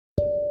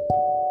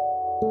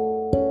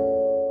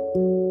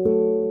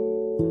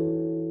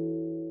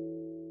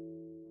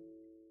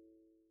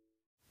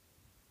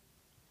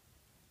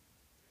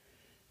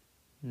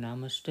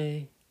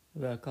Namaste,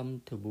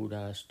 welcome to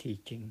Buddha's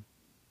teaching.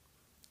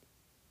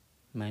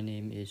 My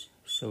name is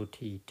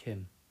Soti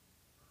Tim.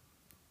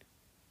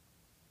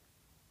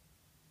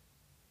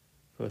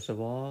 First of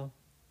all,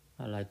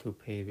 I'd like to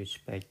pay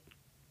respect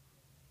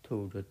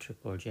to the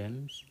Triple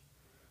Gems.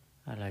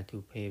 I'd like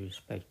to pay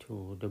respect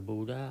to the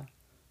Buddha.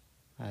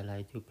 I'd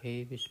like to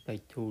pay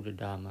respect to the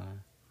Dharma.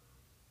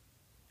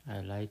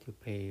 I'd like to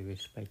pay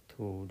respect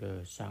to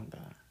the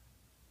Sangha.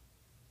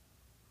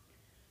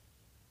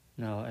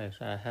 Now, as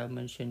I have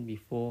mentioned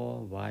before,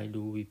 why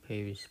do we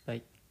pay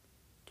respect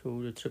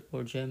to the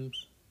Triple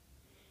Gems?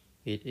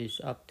 It is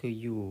up to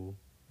you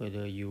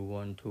whether you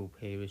want to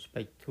pay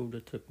respect to the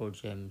Triple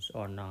Gems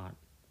or not.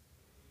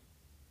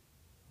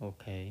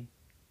 Okay?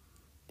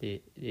 There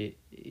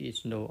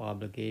is no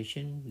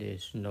obligation,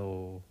 there's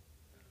no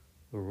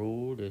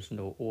rule, there's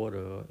no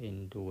order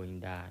in doing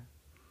that.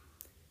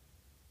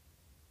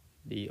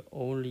 The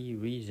only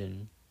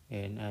reason,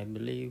 and I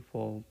believe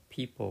for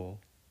people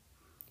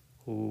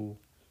who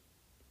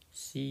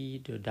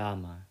see the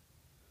Dharma,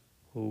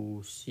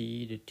 who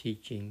see the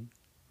teaching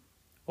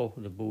of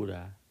the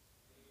Buddha,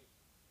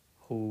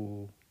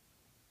 who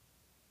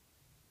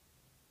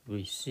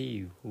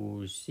receive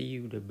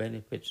the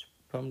benefits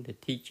from the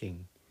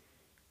teaching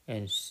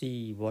and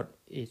see what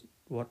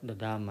the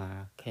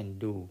Dharma can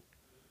do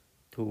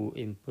to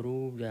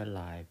improve their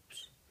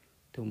lives,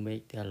 to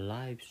make their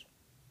lives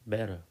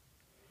better.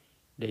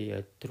 They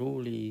are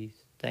truly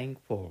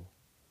thankful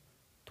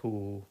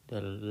to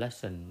the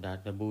lesson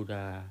that the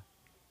Buddha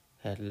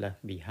had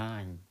left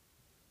behind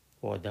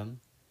for them.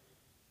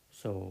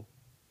 So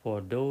for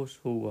those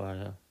who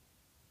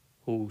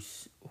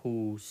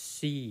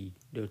see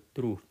the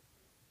truth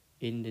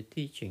in the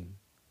teaching,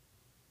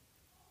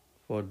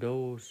 for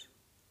those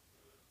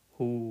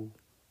who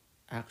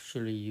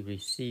actually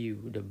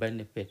receive the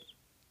benefits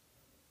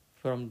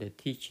from the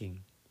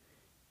teaching,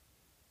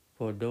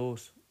 for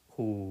those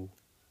who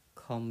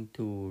come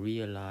to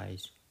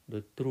realize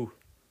the truth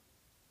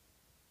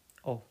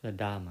of the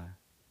Dharma,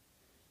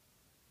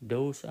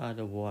 those are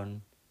the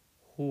ones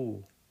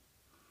who,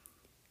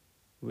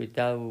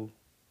 without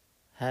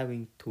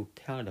having to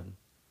tell them,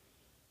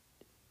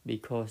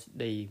 because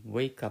they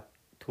wake up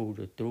to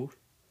the truth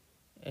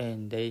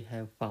and they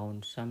have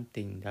found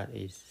something that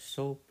is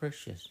so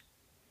precious,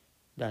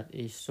 that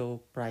is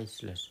so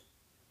priceless,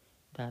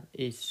 that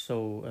is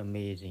so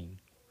amazing,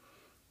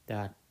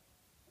 that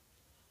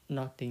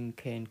nothing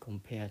can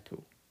compare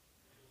to.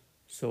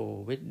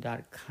 So with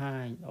that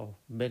kind of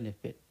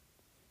benefit,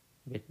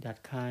 with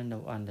that kind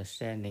of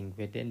understanding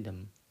within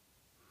them,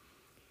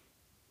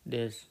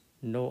 there's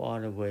no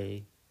other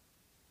way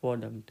for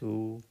them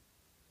to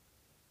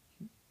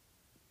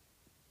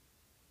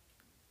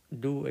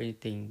do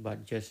anything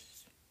but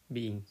just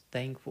being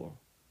thankful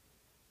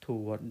to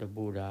what the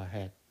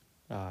Buddha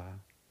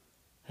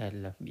had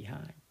left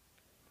behind.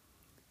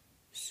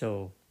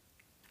 So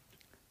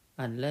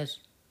unless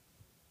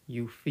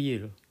you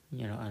feel,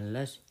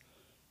 unless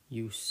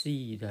you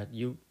see that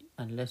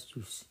unless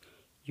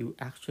you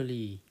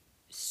actually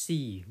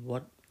see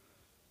what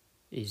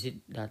is it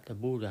that the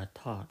Buddha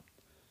taught,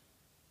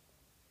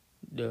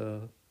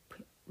 the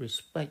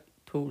respect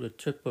to the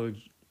triple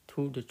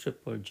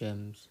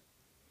gems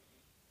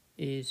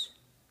is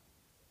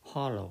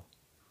hollow.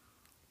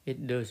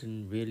 It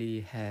doesn't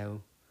really have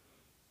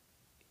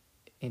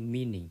a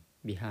meaning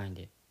behind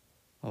it.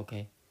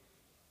 Okay?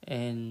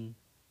 And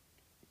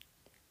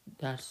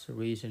that's the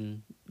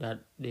reason that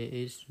there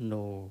is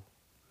no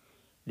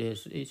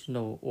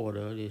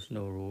order, there's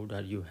no rule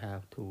that you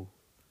have to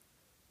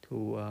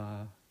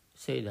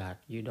say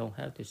that. You don't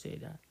have to say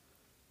that.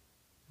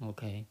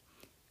 Okay?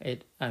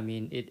 It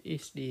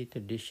is the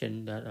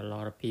tradition that a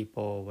lot of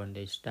people, when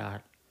they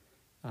start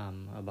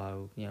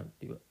about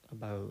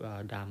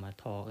Dharma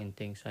talk and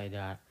things like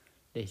that,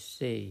 they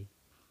say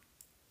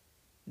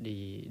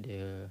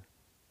they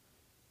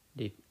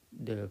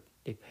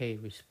pay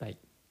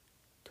respect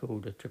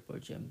to the Triple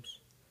Gems.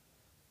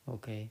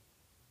 Okay,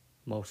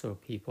 most of the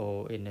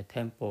people in the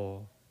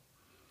temple,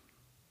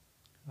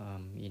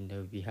 in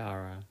the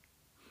vihara,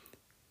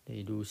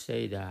 they do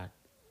say that,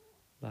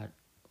 but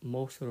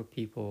most of the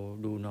people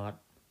do not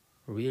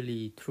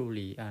really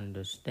truly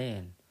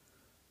understand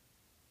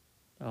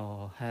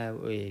or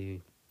have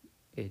a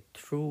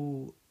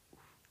true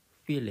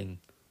feeling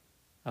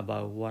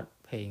about what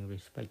paying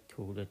respect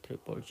to the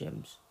Triple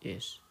Gems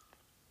is.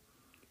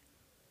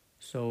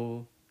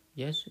 So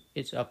yes,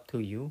 it's up to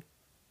you,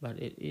 but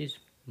it is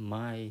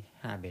my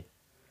habit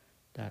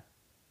that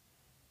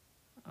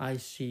I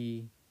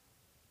see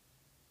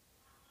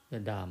the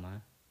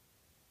Dharma,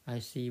 I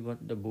see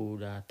what the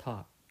Buddha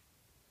taught,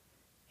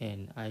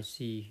 and I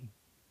see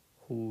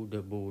who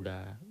the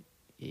Buddha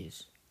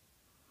is.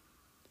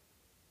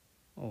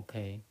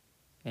 Okay,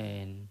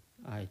 and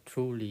I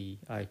truly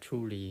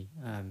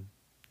am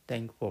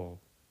thankful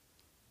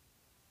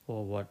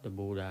for what the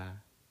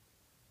Buddha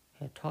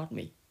had taught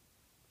me,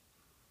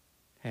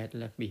 had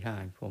left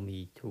behind for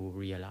me to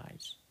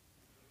realize.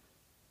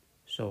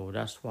 So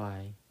that's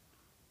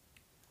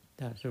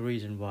the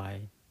reason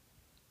why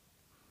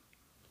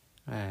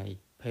I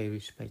pay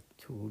respect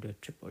to the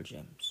Triple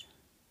Gems.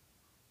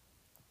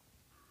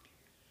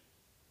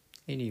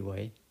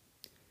 Anyway,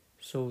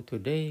 so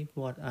today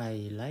what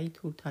I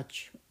like to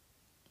touch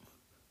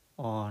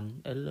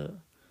on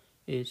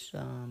is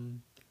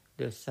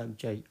the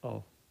subject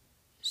of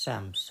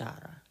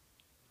samsara.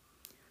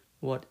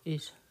 What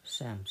is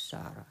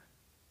samsara?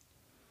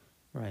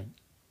 Right.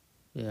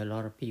 There are a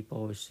lot of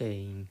people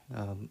saying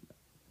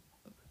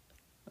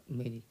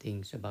many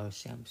things about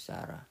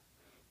samsara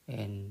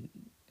and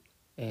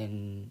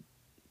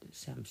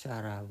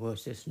samsara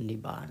versus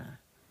nibbana.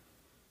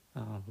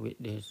 With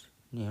this,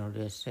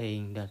 they're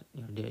saying that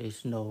there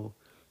is no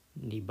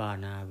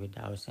nibbana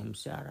without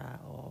samsara,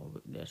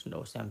 or there's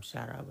no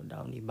samsara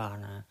without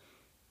nibbana,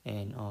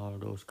 and all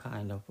those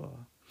kind of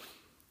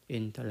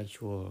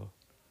intellectual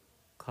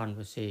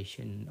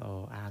conversation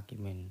or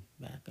argument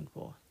back and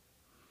forth.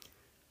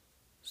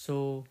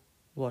 So,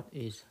 what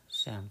is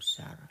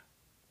samsara?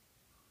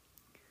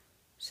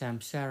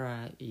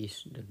 Samsara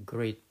is the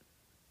great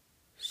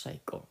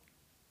cycle,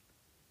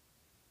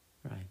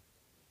 right?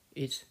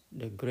 It's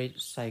the great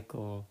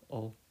cycle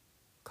of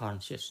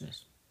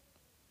consciousness,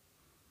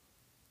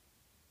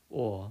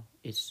 or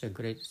it's the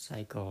great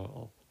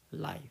cycle of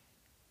life.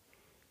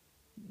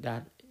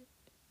 That's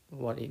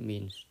what it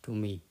means to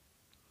me.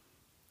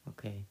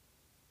 Okay.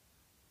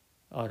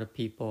 Other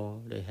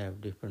people, they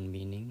have different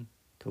meaning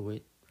to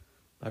it,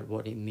 but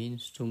what it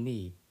means to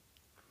me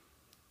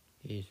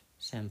is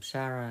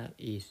samsara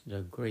is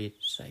the great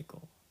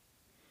cycle,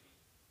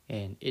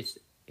 and it's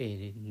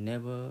a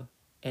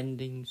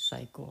never-ending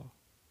cycle.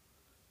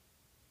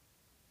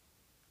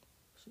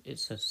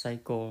 It's a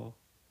cycle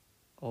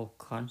of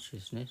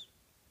consciousness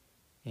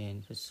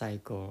and a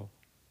cycle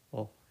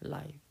of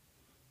life.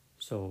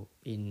 So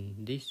in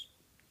this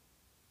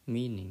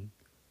meaning,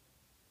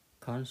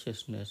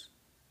 consciousness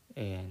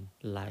and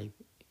life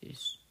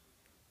is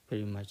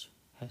pretty much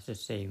has the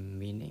same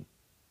meaning.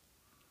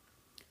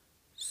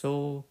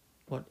 So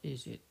what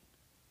is it?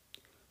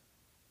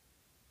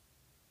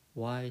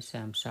 Why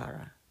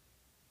samsara?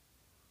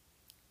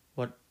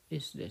 What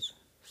is this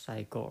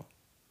cycle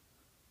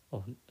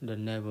of the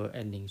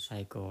never-ending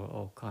cycle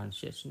of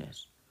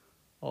consciousness,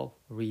 of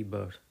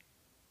rebirth,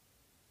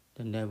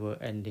 the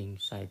never-ending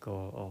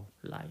cycle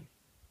of life?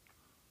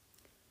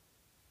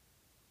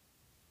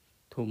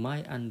 To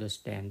my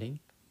understanding,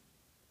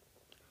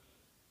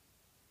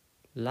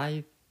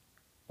 life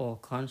or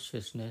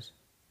consciousness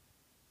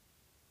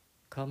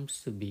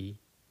comes to be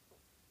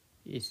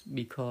is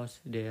because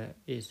there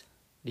is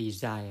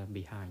desire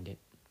behind it.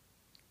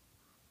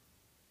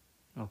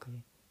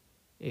 Okay?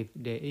 If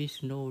there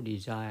is no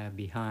desire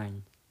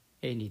behind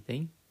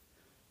anything,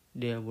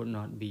 there would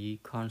not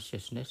be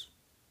consciousness,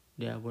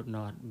 there would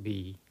not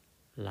be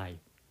life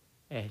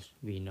as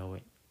we know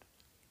it.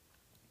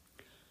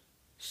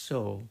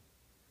 So,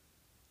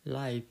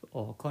 life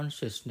or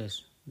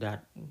consciousness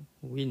that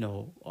we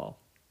know of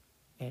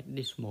at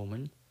this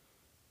moment,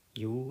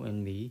 you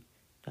and me,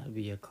 that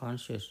we are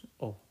conscious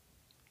of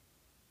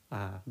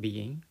our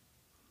being,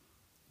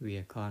 we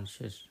are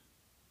conscious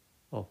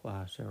of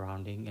our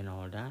surrounding and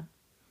all that,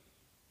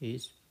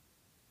 is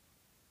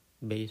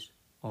based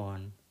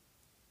on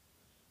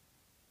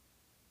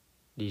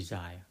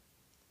desire.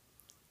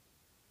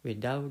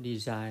 Without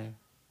desire,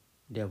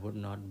 there would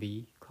not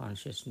be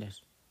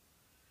consciousness,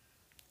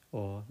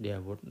 or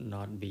there would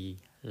not be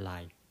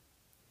life.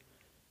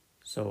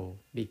 So,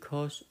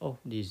 because of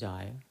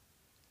desire,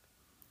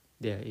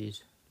 there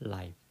is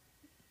life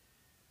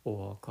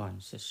or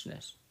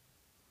consciousness.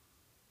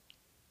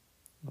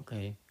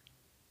 Okay,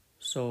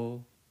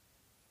 so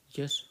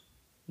just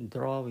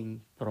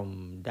drawing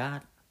from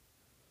that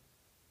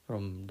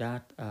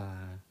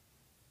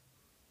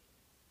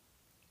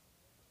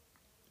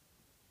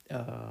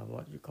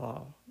what you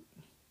call,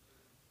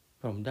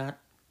 from that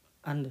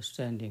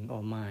understanding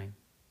of mind,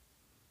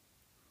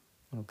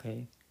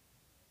 okay,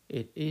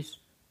 it is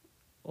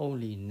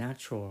only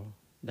natural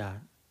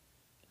that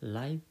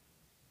life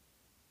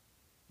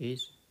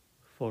is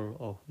full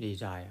of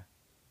desire.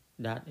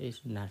 That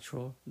is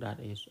natural, that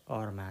is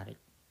automatic.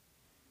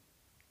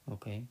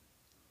 Okay?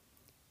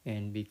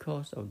 And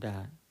because of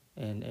that,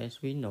 and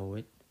as we know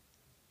it,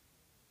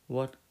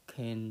 what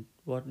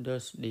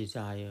does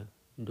desire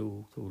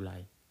do to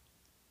life?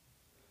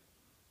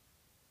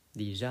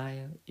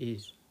 Desire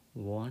is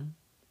one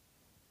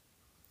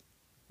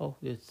of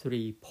the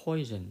three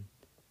poisons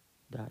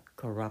that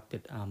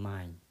corrupted our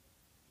mind,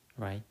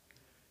 right?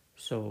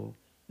 So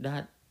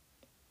that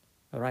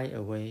right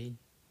away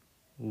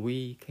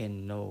we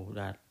can know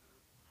that,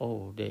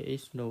 oh, there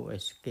is no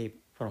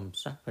escape from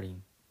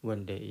suffering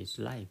when there is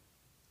life.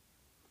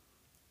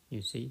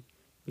 You see,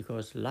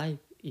 because life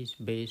is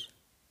based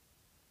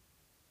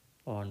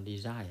on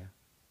desire.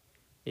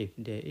 If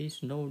there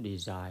is no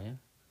desire,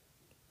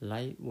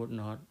 life would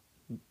not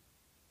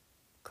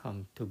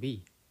come to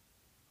be.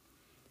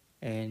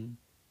 And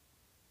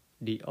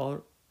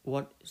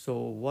what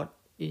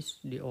is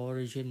the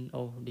origin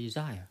of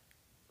desire?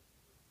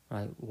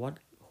 Right?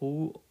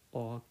 Who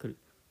or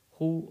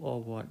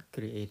what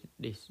created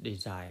this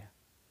desire?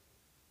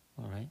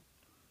 all right?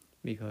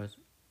 Because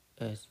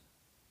as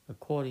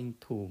according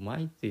to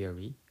my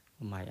theory,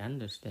 my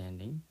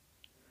understanding,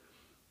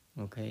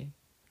 okay,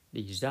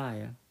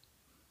 desire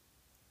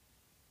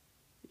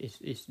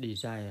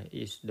desire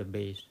is the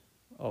base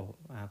of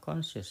our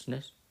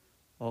consciousness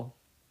of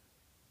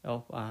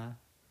of our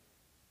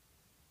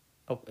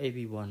of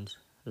everyone's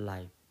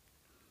life,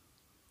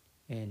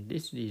 and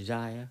this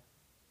desire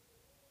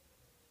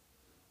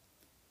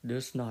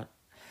does not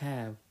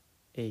have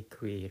a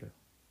creator.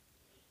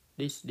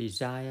 This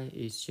desire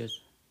is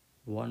just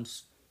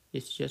once,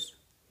 it's just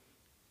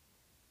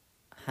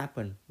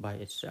happen by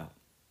itself,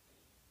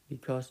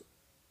 because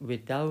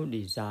without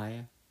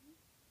desire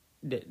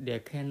there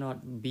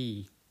cannot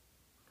be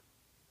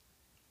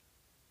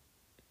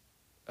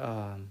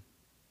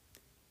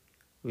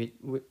with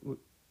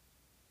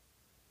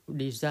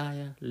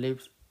desire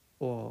lives,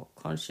 or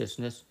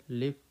consciousness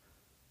live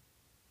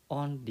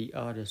on the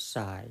other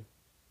side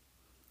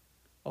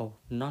of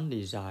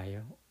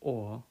non-desire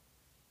or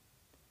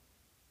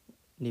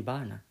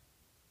nibbana,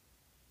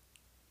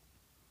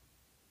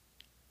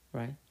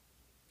 right?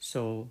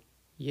 So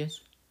yes,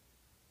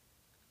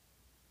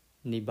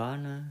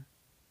 nibbana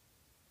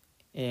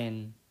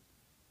and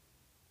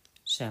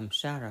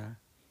samsara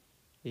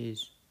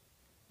is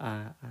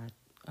are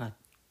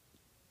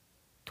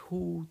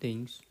two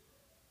things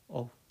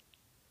of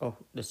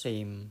the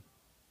same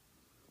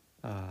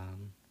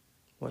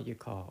what you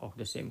call of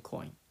the same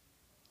coin.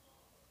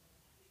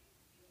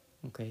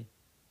 Okay,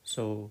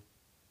 so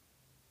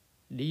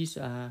these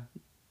are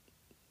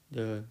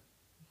the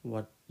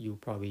what you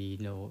probably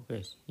know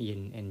as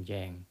yin and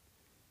yang,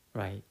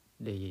 right?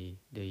 The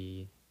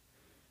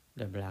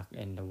black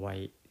and the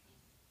white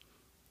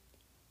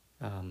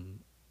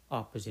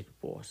opposite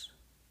force.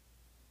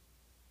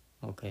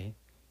 Okay,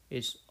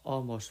 it's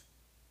almost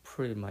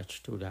pretty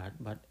much to that,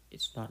 but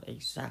it's not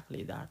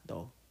exactly that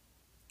though.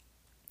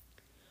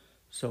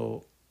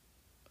 So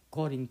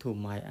according to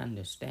my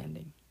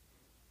understanding,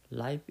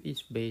 life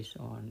is based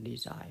on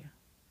desire.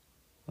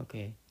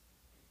 Okay,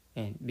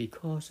 and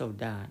because of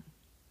that,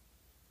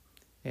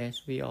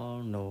 as we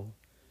all know,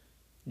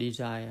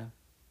 desire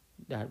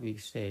that we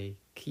say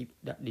keep,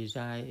 that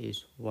desire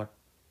is what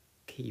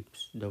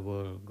keeps the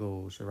world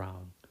goes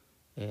around,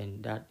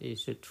 and that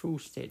is a true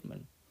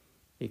statement,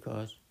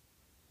 because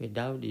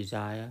without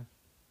desire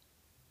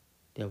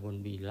there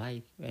wouldn't be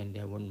life, and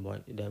there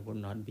would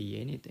not be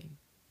anything.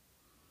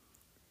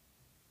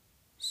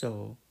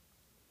 So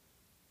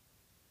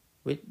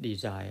with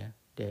desire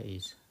there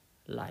is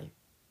life,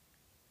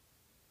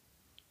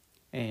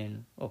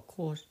 and of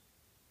course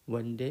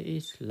when there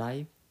is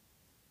life,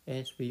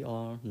 as we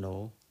all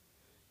know,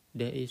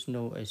 there is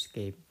no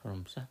escape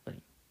from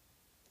suffering.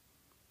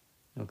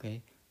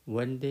 Okay,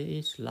 when there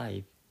is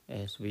life,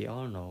 as we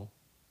all know,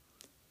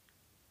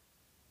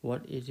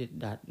 what is it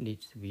that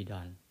needs to be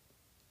done?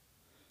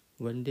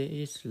 When there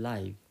is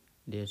life,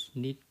 there's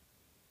need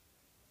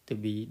to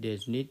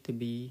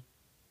be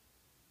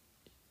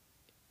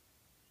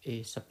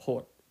a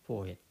support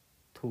for it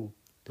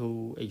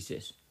to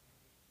exist.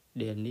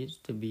 There needs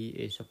to be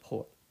a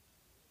support.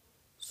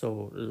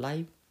 So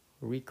life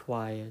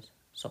requires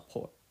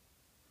support.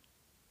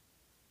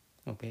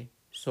 Okay,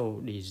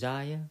 so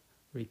desire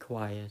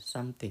requires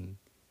something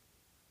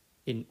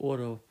in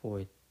order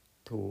for it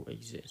to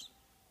exist,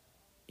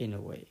 in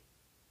a way.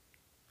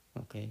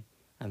 Okay,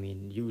 I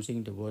mean,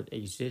 using the word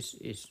exist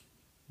is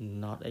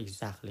not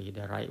exactly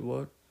the right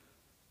word,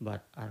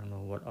 but I don't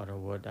know what other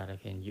word that I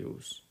can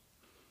use.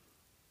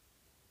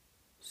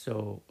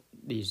 So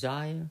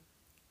desire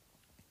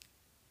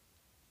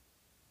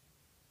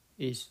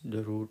is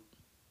the root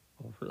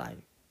of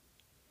life,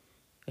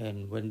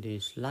 and when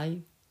there's life,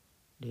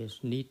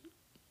 there's need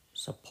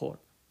support.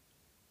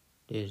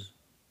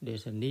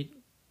 There's a need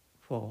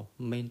for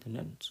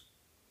maintenance,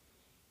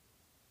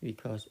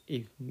 because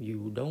if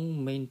you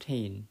don't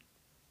maintain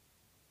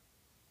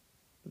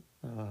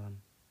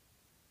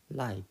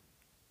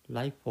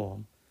life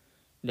form,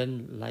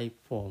 then life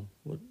form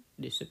would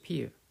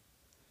disappear.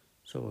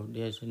 So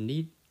there's a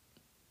need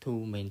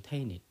to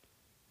maintain it,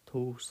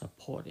 to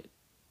support it.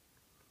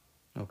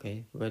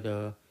 Okay,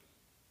 whether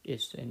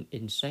it's an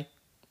insect,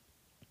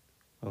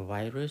 a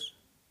virus,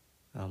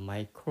 a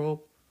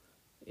microbe,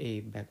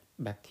 a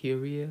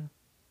bacteria,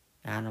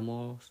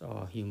 animals,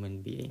 or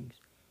human beings,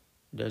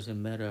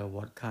 doesn't matter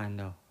what kind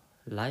of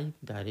life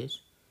that is,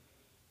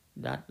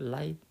 that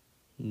life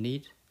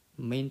needs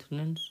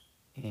maintenance,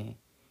 and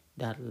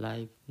that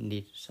life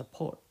needs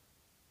support.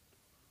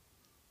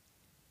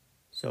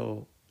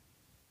 So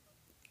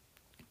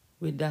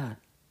with that,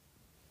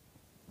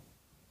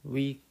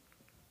 we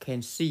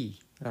can see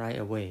right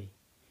away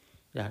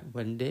that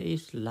when there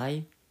is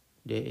life,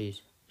 there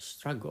is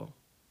struggle.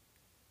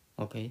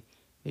 Okay,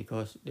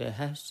 because there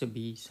has to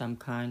be some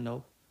kind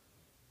of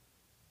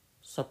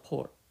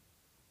support,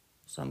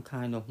 some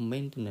kind of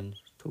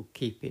maintenance to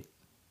keep it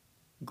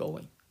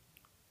going.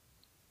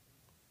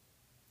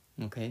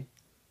 Okay,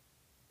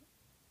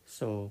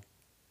 so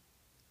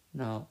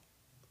now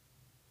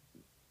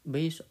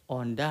based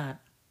on that,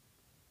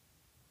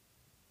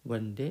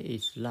 when there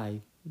is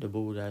life, the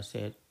Buddha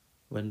said,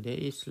 when there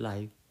is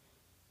life,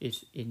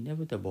 it's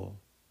inevitable.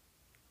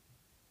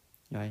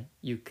 Right?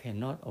 You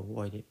cannot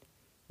avoid it,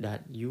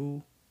 that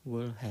you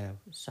will have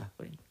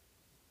suffering.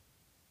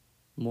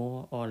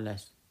 More or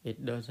less,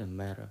 it doesn't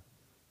matter.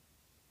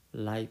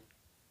 Life,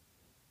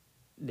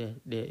 there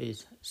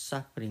is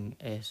suffering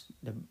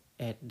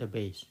at the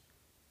base,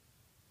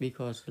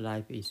 because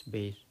life is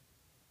based,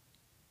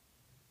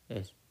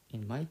 as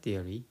in my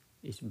theory,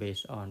 is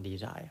based on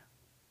desire.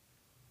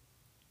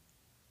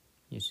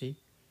 You see?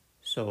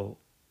 So,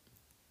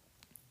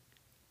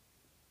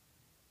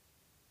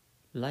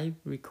 life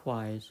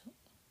requires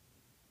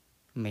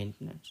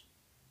maintenance.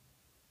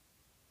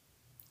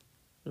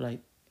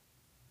 Like,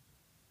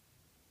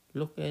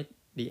 look at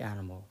the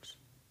animals.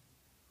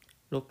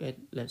 Look at,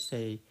 let's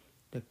say,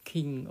 the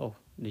king of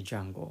the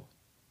jungle,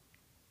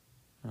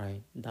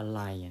 right? The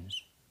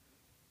lions,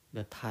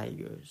 the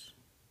tigers,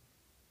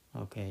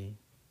 okay,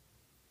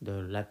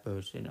 the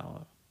leopards and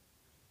all.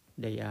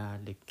 They are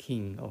the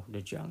king of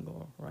the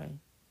jungle, right?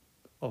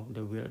 Of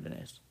the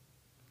wilderness.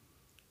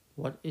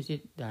 What is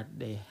it that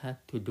they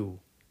have to do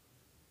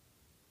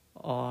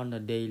on a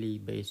daily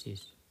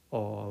basis,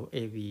 or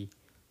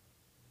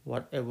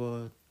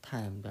whatever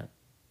time that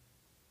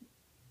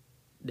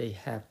they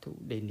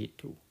need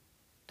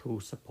to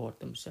support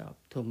themselves,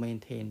 to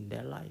maintain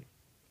their life?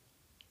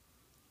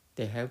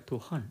 They have to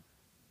hunt,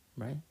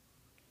 right?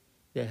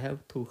 They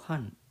have to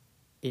hunt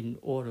in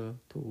order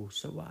to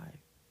survive.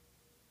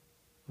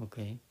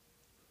 Okay?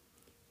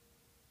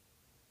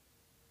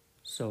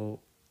 So,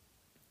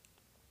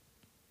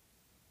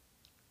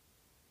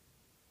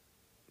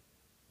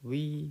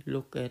 we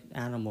look at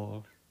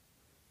animals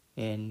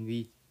and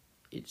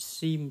it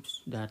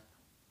seems that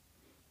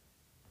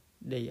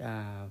they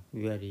are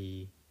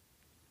very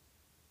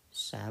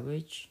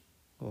savage,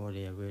 or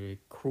they are very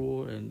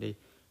cruel, and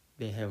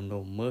they have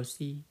no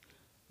mercy,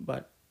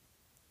 but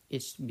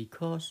it's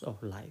because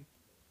of life,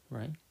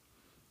 right?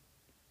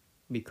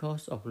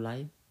 Because of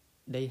life,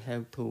 they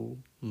have to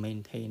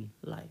maintain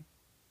life.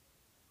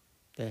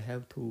 They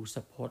have to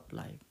support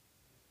life.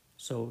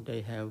 So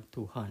they have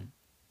to hunt.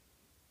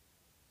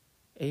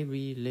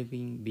 Every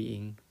living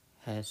being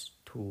has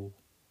to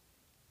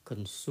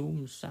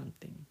consume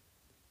something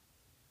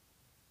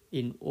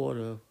in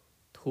order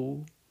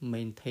to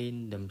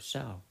maintain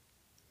themselves.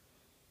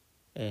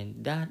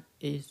 And that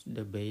is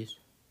the base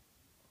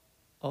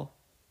of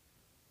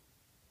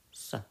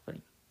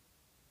suffering.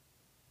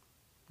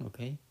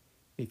 Okay?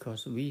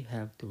 Because we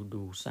have to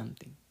do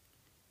something.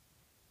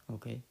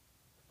 Okay?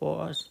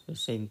 For us, the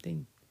same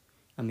thing.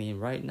 I mean,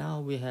 right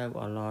now we have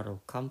a lot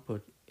of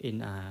comfort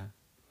in our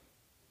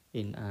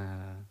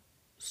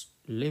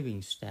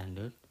living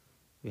standard.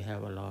 We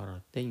have a lot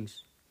of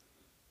things.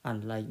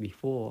 Unlike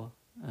before,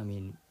 I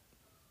mean,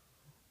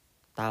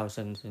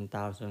 thousands and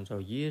thousands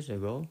of years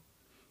ago,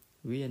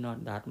 we are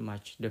not that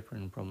much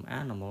different from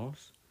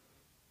animals.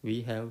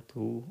 We have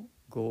to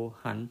go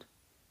hunt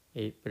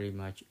pretty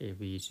much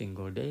every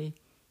single day.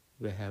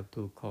 We have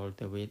to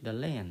cultivate the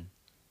land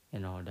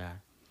and all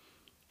that.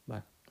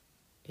 But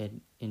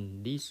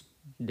in these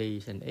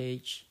days and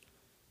age,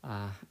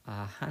 a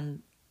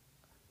hunt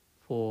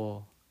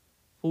for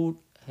food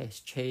has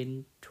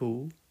changed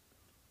to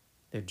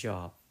the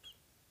job,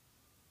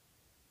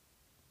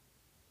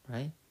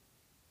 right?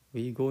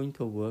 We going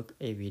to work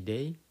every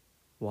day.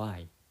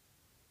 Why?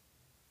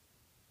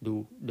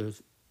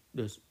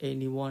 Does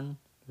anyone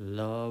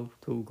love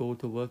to go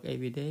to work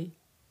every day?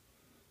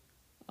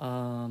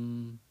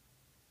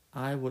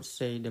 I would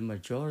say the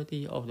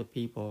majority of the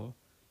people,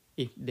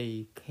 if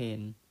they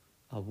can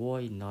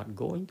avoid not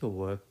going to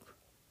work,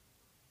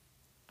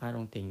 I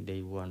don't think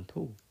they want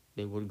to.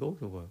 They would go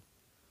to work.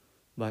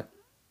 But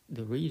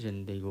the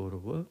reason they go to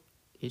work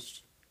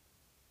is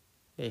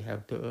they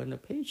have to earn a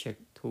paycheck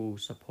to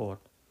support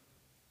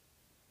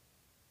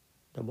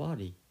the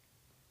body,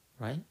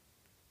 right?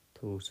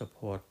 To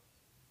support,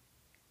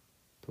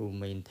 to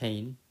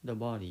maintain the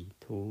body,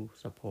 to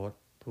support,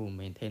 to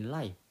maintain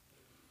life.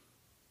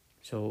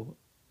 So,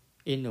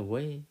 in a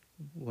way,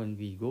 when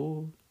we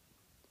go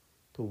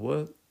to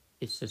work,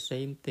 it's the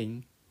same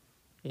thing.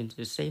 It's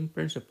the same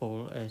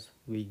principle as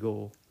we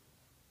go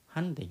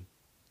hunting.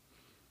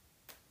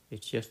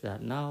 It's just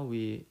that now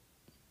we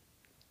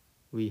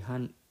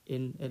hunt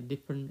in a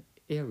different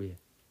area,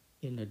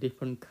 in a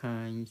different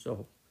kinds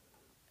of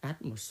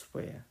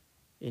atmosphere,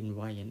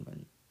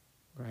 environment,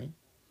 right?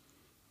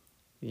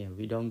 Yeah,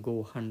 we don't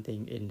go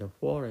hunting in the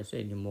forest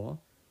anymore.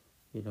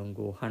 We don't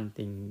go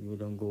hunting, we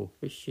don't go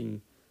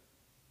fishing,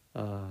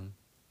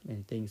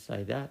 and things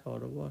like that.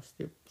 Although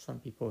still, some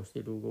people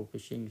still do go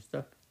fishing and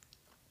stuff.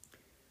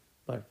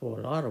 But for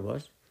a lot of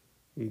us,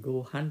 we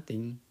go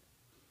hunting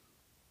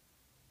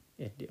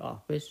at the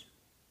office,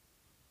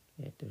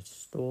 at the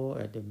store,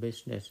 at the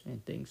business,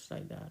 and things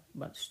like that.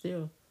 But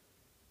still,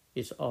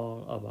 it's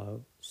all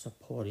about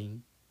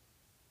supporting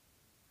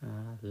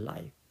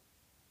life.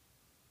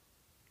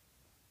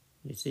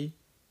 You see?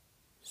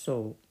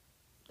 So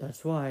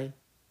that's why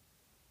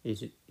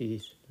is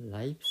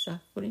life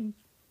suffering?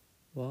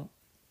 Well,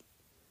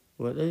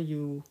 Whether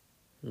you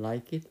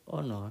like it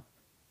or not,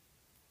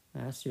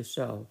 ask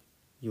yourself,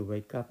 you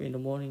wake up in the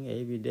morning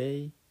every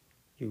day,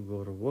 you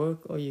go to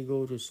work or you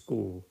go to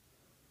school.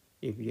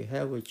 If you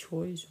have a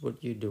choice, would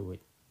you do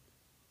it?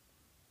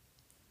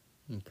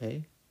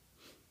 Okay?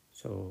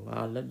 So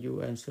I'll let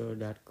you answer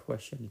that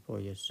question for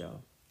yourself.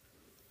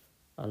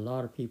 A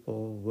lot of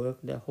people work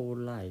their whole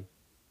life,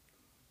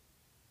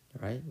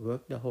 right?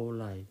 Work their whole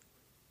life.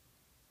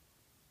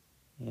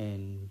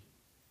 And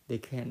they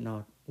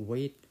cannot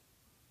wait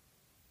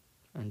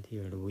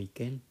until the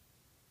weekend.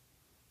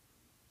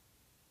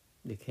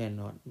 They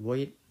cannot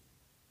wait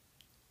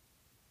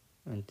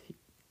until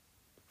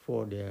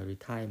for their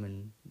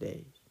retirement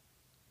days.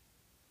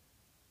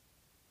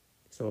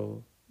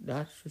 So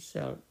that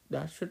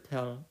should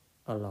tell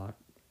a lot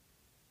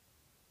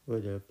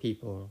whether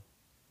people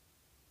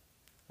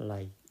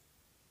like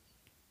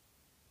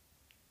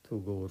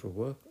to go to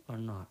work or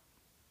not.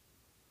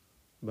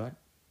 But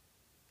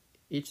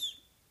it's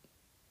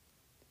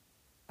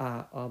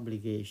our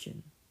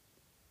obligation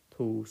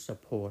to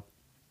support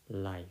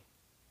life.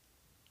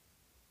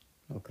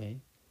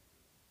 Okay?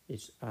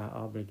 It's our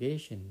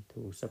obligation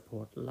to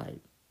support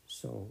life.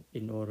 So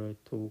in order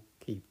to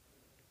keep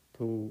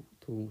to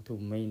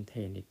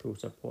maintain it, to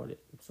support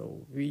it,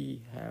 so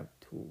we have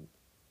to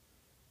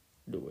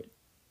do it.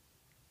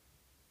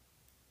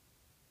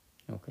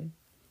 Okay?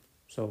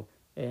 So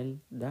and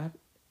that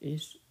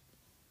is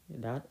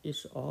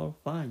all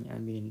fine. I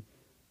mean,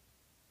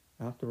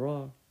 after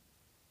all,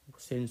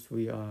 since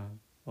we are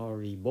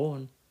already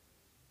born,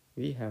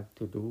 we have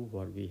to do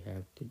what we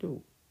have to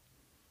do.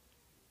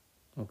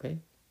 Okay?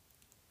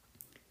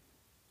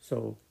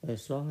 So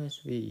as long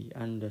as we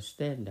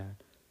understand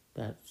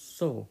that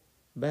so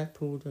back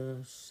to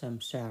the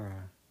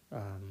samsara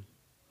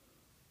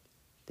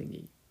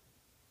thingy.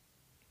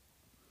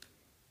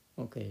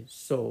 Okay,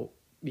 so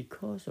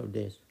because of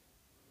this,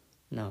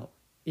 now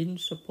in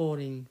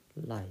supporting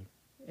life,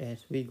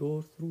 as we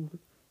go through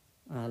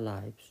our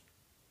lives,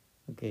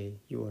 okay,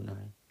 you and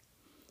I,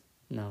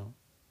 now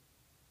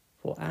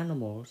for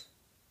animals,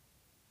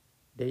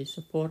 they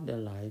support their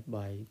life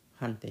by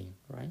hunting,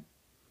 right?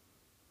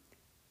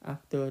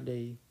 After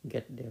they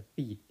get their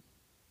feet,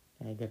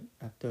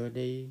 after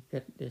they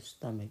get their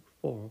stomach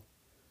full,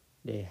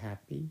 they're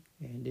happy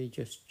and they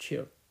just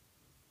chill,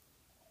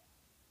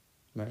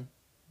 right?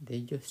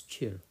 They just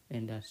chill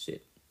and that's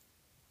it.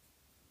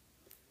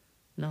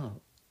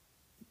 Now,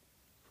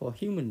 for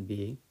human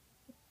being,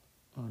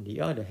 on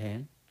the other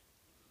hand,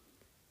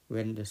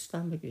 when the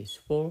stomach is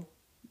full,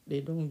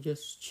 they don't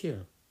just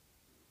chill.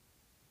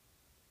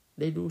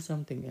 They do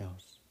something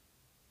else.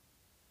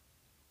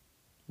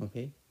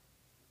 Okay?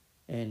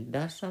 And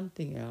that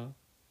something else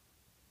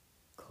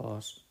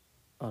causes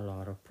a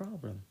lot of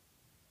problem.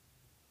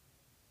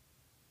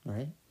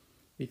 Right?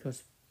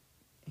 Because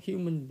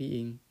human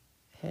being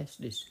has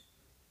this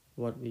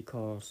what we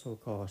call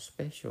so-called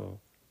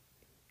special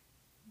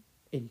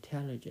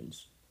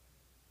intelligence.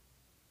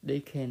 They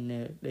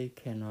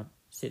cannot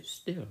sit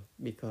still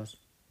because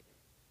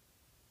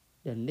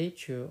the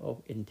nature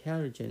of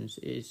intelligence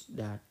is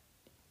that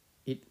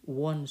it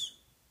wants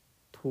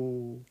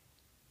to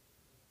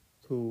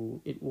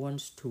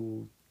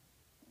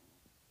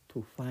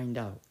find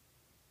out.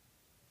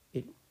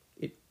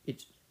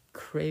 It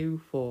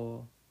crave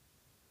for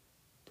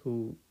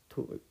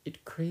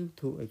it crave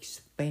to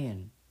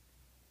expand.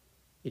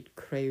 It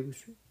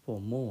craves for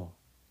more.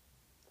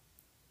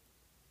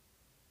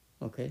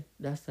 Okay,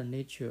 that's the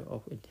nature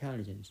of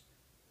intelligence.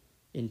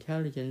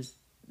 Intelligence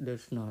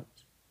does not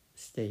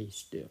stay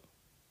still.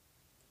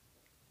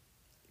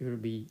 You'll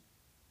be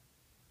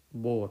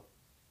bored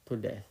to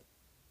death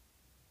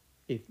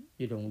if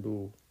you don't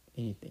do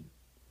anything.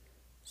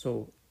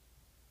 So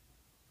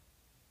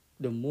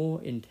the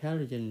more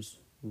intelligence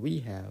we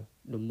have,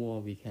 the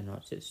more we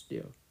cannot sit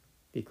still,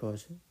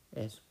 because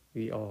as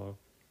we all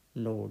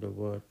know the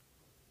word,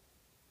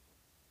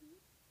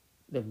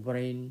 the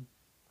brain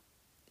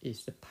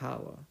is the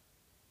power,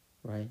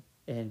 right?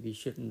 And we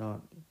should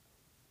not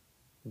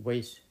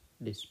waste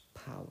this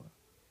power.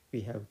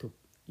 We have to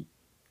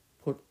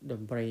put the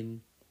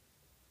brain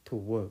to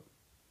work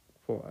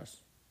for us,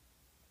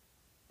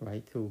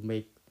 right? To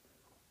make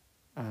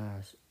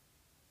us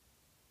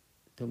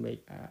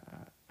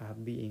our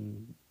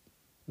being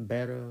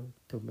better,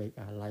 to make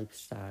our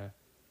lifestyle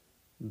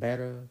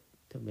better,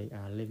 to make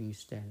our living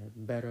standard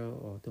better,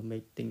 or to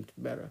make things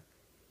better.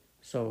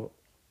 So,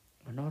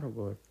 in other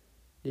words,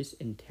 this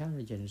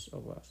intelligence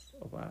of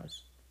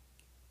us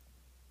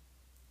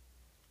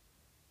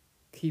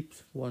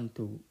keeps one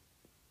to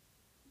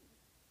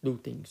do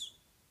things,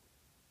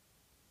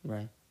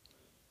 right?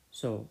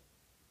 So,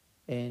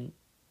 and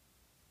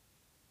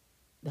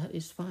that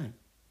is fine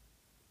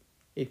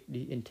if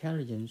the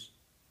intelligence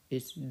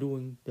is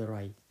doing the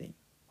right thing.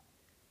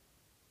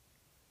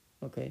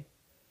 Okay,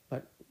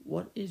 but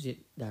what is it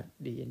that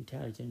the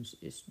intelligence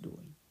is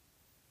doing?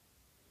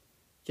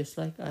 Just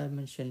like I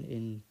mentioned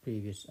in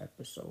previous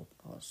episode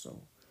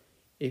also,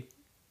 if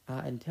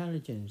our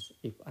intelligence,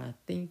 if our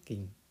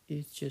thinking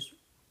is just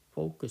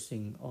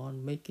focusing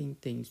on making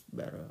things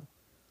better,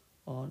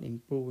 on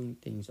improving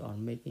things,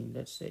 on making,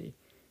 let's say,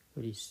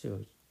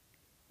 research,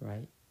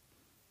 right?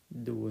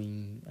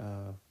 Doing,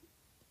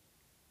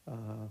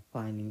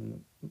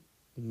 finding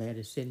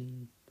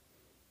medicine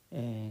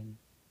and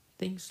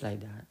things like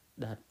that,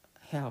 that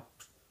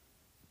helps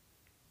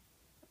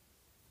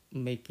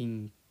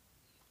making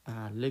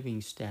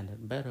living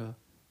standard better,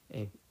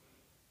 if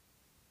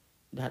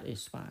that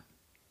is fine.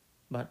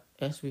 But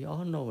as we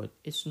all know it,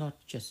 it's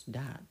not just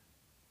that.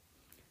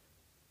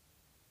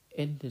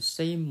 In the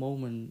same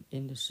moment,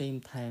 in the same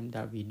time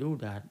that we do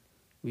that,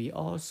 we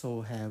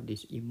also have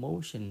this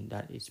emotion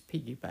that is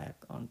piggyback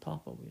on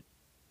top of it.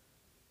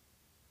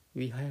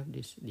 We have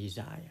this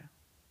desire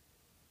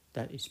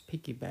that is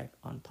piggyback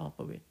on top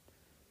of it,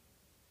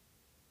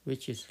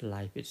 which is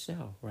life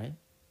itself, right?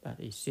 That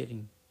is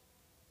sitting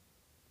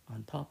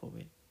on top of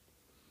it.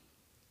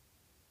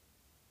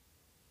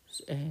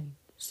 And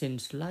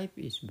since life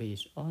is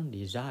based on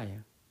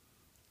desire,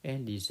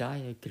 and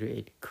desire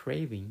create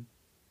craving,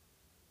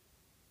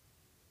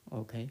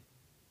 okay,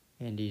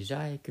 and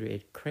desire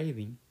create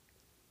craving,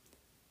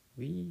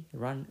 we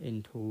run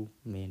into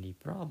many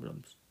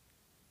problems.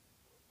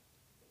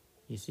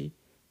 You see,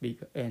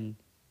 and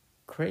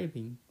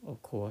craving,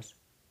 of course,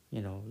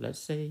 let's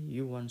say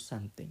you want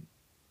something,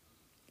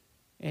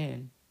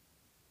 and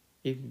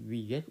if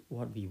we get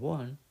what we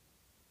want,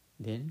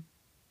 then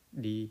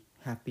the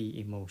happy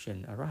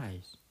emotion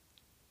arise,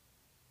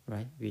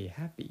 right? We are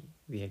happy,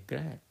 we are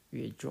glad,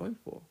 we are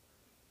joyful,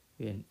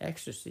 we are in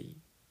ecstasy,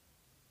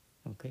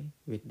 okay,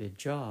 with the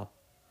job,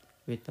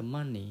 with the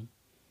money,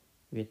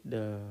 with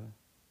the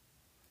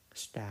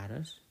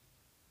status,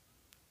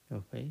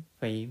 okay,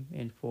 fame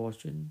and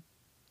fortune,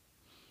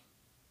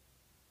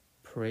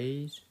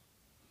 praise,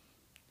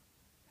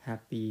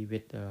 happy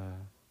with the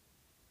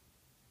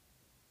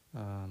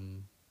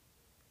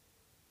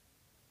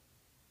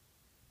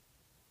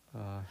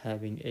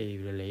having a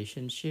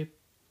relationship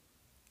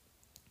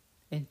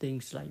and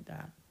things like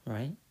that,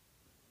 right?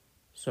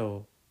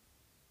 So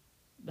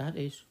that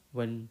is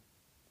when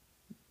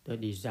the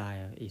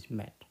desire is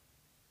met.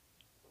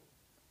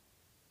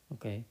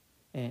 Okay,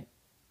 and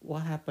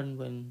what happens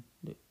when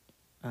the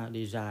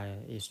desire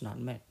is not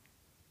met?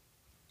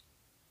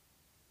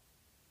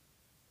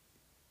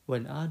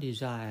 When our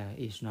desire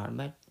is not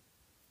met,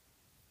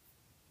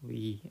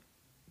 we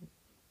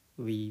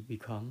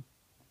become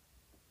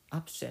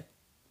upset,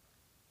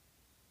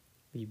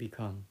 we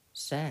become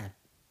sad,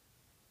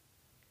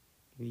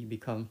 we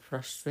become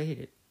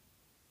frustrated,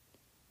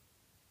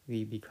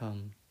 we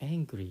become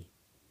angry,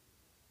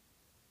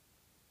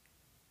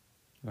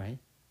 right?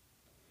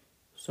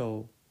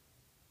 So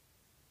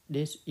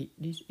this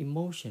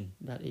emotion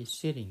that is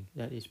sitting,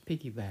 that is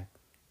piggyback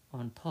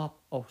on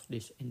top of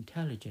this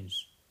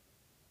intelligence,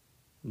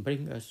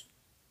 bring us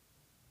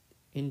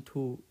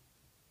into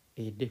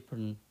a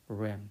different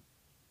realm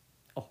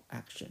of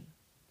action.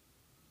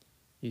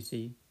 You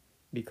see,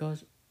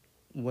 because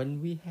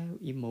when we have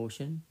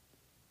emotion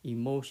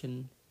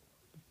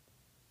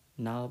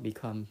now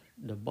becomes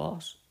the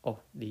boss of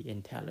the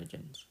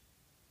intelligence.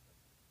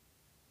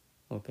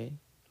 Okay,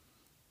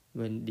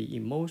 when the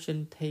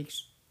emotion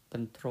takes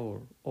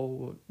control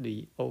over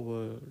the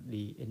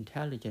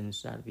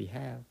intelligence that we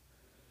have,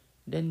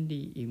 then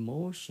the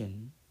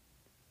emotion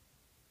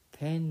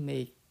can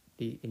make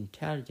the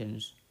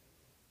intelligence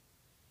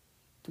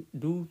to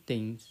do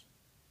things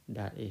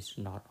that is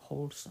not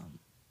wholesome.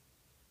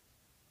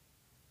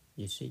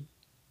 You see,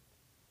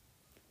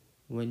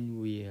 when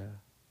we are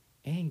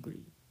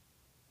angry,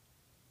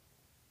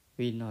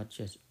 we're not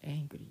just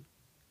angry.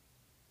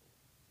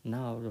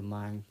 Now the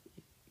mind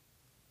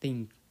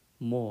think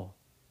more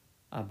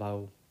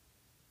about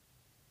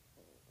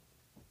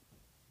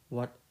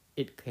what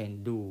it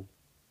can do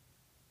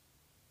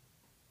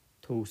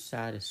to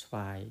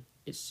satisfy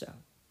itself,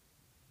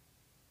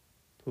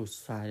 to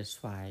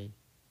satisfy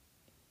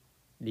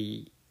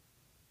the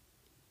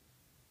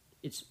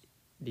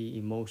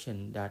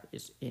emotion that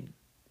is in.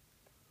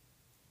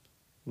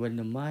 When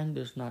the mind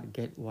does not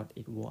get what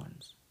it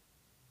wants,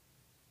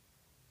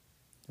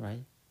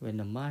 right? When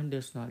the mind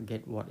does not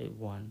get what it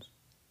wants,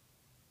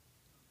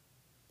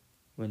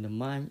 when the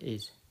mind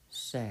is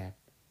sad,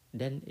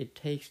 then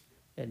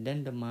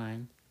the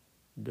mind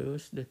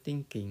does the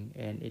thinking,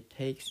 and it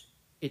takes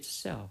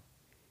itself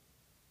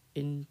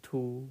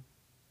into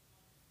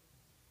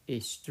a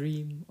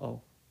stream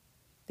of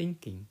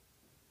thinking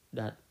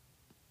that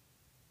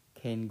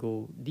can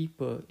go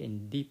deeper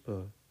and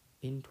deeper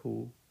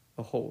into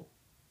a hole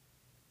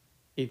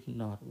if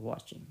not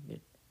watching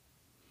it.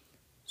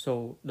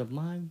 So the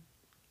mind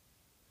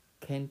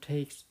can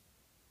take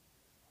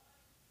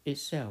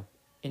itself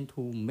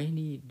into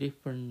many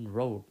different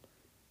roads,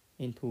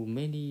 into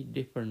many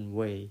different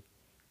ways,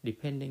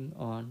 depending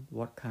on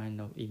what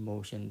kind of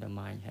emotion the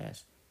mind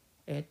has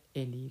at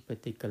any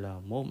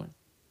particular moment.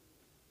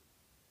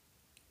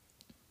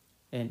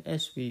 And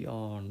as we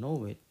all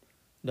know it,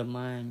 the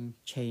mind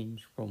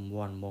changes from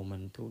one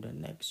moment to the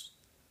next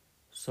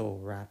so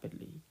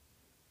rapidly.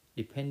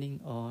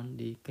 depending on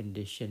the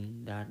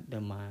condition that the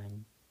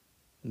mind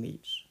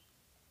meets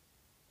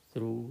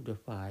through the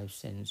five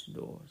sense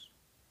doors,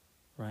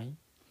 right?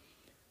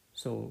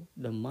 So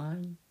the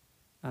mind,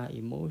 our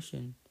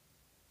emotion,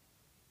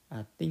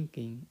 our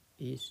thinking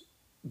is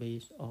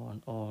based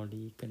on all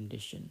the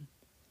condition.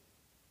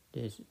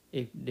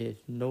 If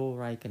there's no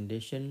right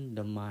condition,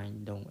 the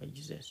mind don't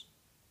exist.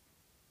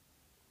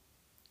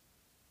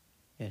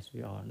 Yes,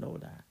 we all know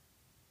that,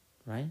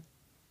 right?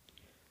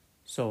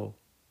 So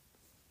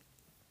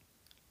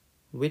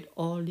with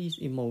all these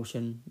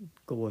emotions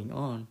going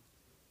on,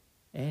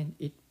 and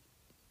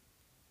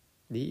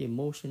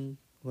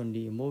when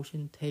the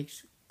emotion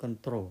takes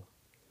control,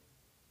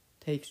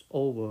 takes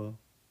over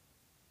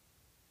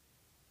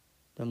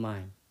the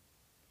mind,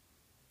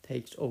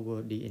 takes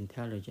over the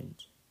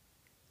intelligence,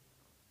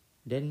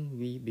 then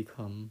we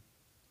become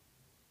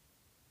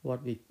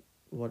what the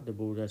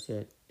Buddha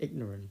said,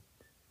 ignorant.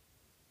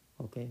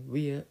 Okay,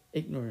 we are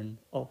ignorant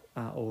of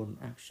our own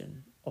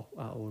action, of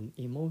our own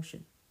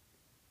emotion.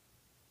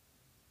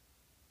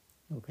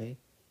 Okay,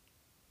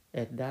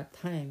 at that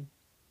time,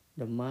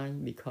 the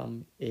mind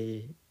become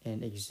an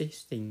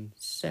existing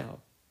self,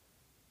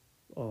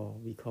 or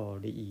we call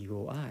the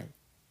ego I.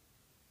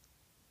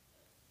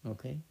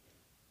 Okay,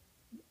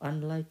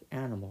 unlike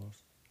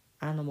animals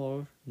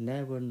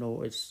never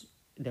know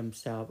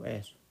themselves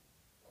as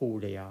who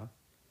they are.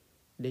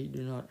 They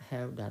do not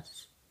have that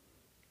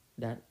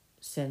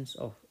sense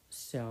of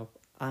self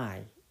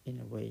I in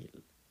a way,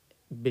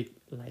 big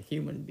like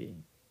human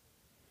being.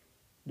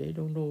 They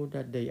don't know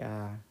that they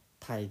are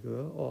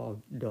tiger or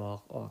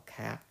dog or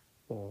cat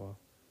or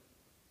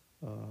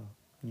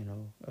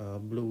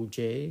blue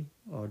jay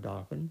or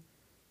dolphin.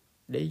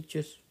 They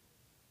just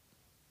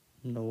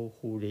know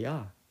who they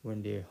are.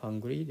 When they're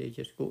hungry, they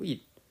just go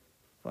eat.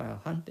 For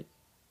hunting,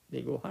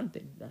 they go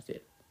hunting. That's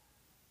it,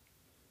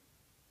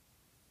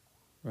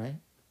 right?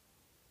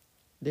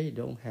 They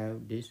don't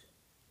have this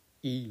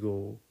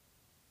ego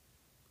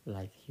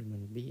like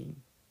human being.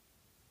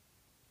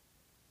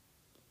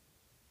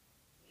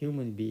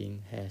 Human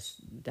being has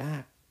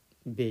that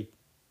big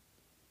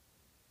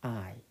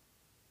I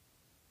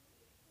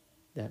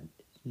that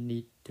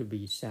need to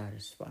be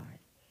satisfied.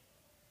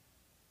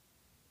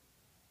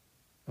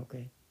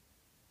 Okay?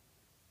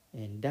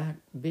 And that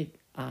big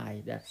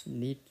I that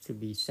needs to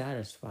be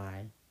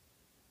satisfied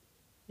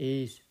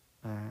is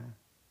a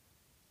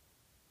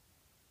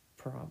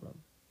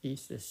problem,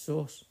 is the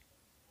source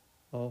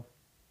of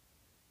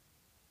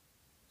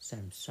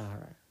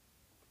samsara.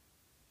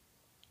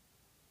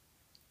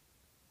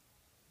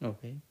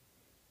 Okay?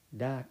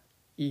 That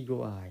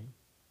ego I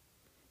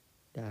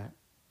that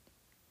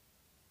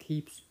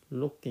keeps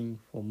looking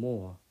for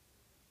more,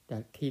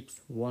 that keeps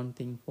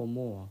wanting for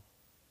more,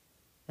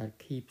 that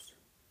keeps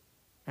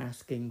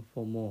asking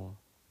for more.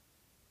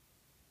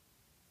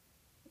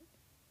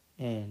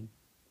 And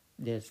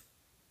there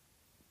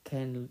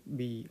can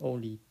be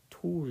only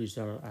two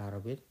results out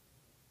of it,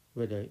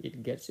 whether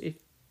it gets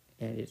it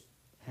and it's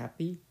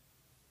happy,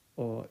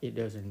 or it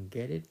doesn't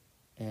get it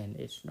and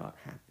it's not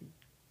happy.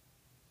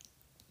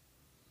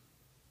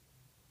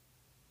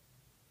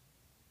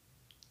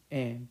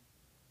 And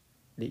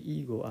the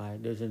ego I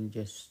doesn't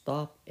just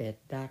stop at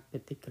that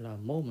particular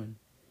moment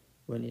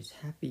when it's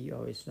happy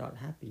or it's not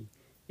happy.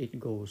 It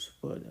goes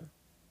further.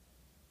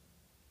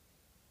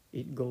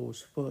 It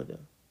goes further.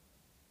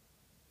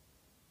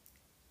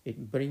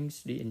 It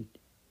brings the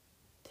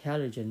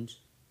intelligence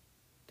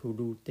to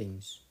do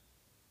things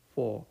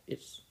for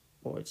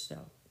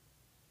itself.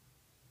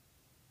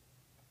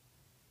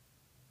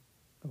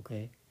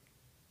 Okay?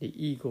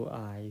 The ego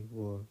I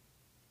will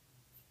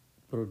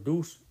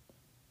produce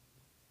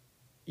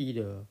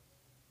either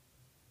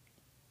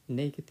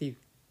negative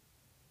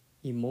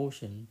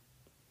emotion,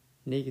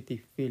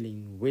 negative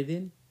feeling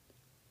within,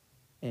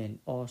 and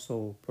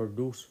also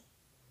produce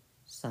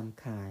some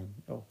kind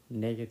of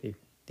negative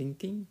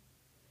thinking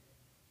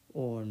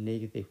or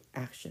negative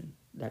action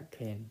that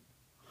can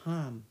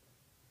harm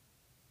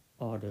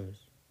others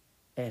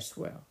as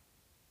well.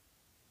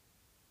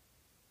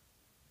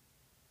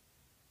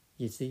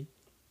 You see?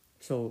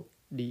 So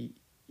the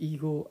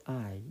ego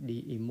I,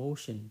 the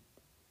emotion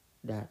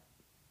that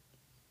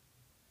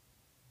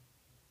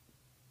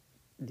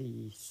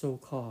the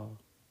so-called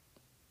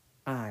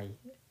I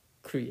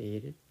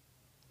created,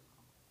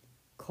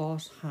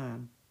 cause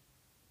harm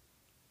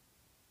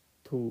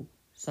to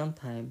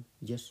sometimes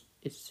just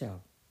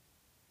itself,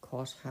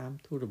 cause harm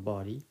to the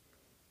body,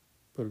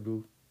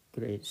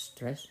 create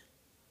stress,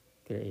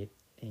 create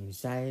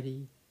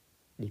anxiety,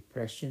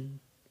 depression,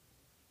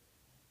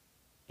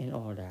 and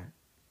all that.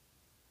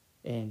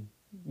 And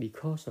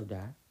because of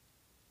that,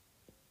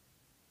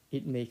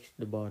 it makes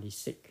the body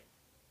sick.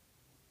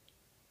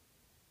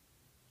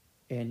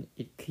 And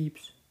it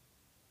keeps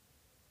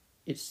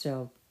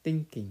itself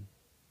thinking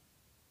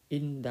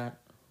in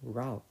that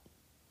route,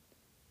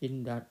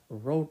 in that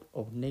road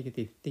of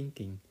negative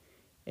thinking,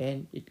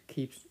 and it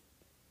keeps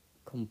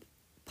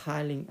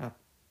piling up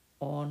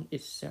on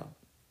itself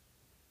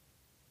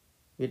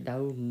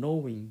without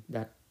knowing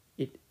that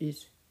it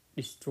is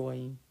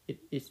destroying it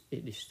is a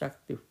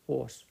destructive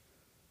force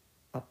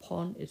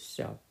upon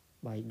itself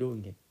by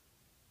doing it.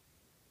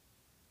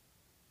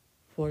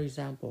 For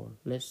example,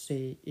 let's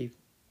say if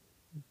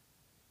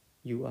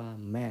you are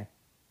mad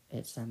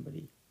at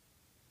somebody,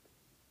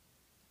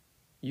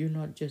 you're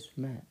not just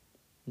mad.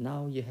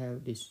 Now you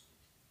have this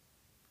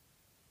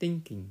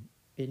thinking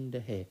in the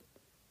head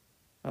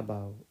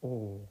about,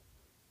 oh,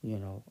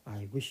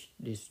 I wish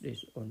this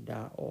or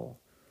that, or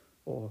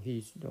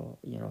he's the,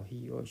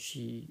 he or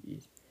she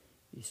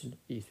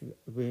is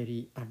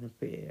very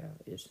unfair.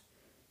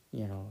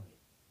 You know,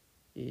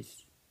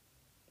 is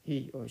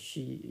he or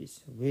she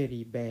is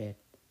very bad.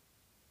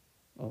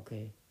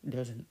 Okay,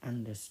 doesn't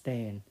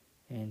understand,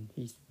 and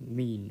he's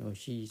mean or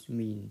she's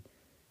mean,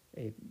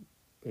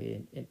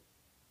 an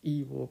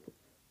evil.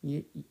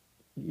 You,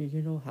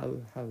 you know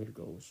how it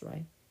goes,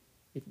 right?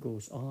 It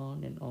goes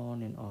on and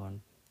on and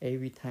on.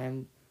 Every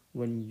time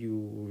when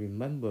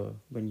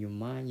your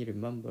mind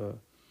remember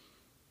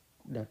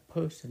that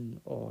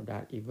person or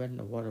that event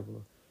or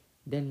whatever,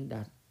 then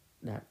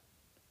that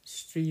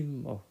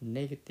stream of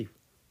negative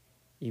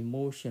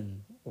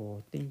emotion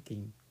or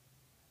thinking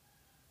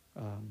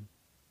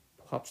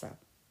pops up,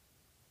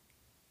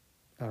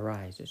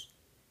 arises,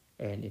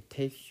 and it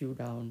takes you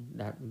down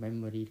that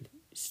memory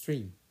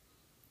stream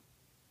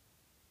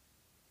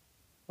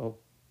of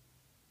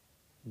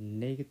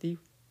negative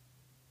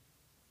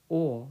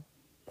or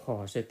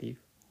positive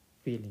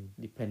feeling,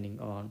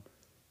 depending on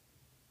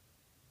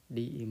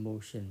the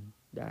emotion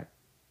that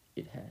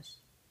it has.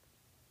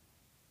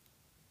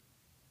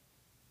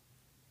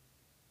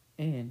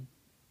 And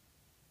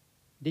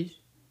this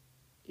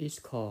is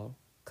called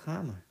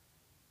karma.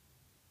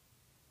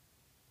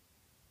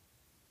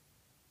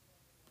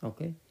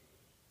 Okay,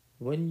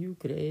 when you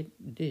create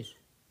this,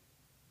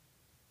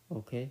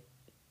 okay,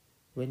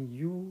 when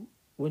you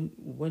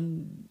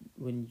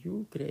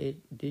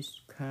create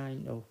this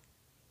kind of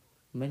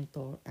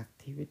mental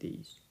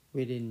activities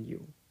within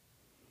you,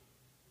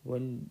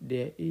 when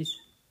there is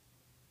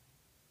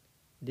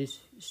this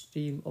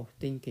stream of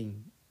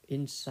thinking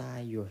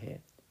inside your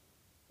head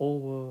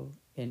over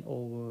and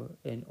over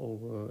and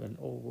over and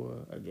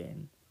over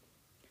again,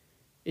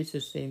 it's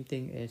the same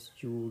thing as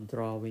you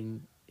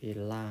drawing a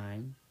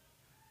line,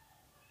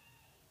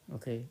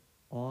 okay,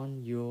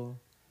 on your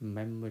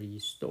memory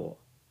store.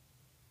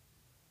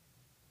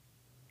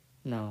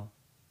 Now,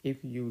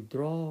 if you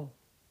draw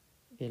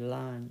a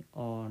line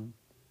on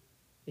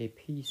a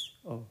piece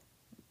of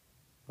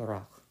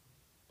rock,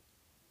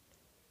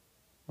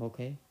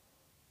 okay,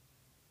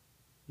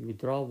 you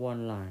draw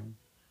one line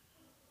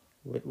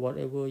with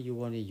whatever you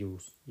want to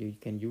use. You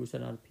can use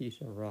another piece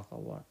of rock or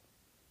what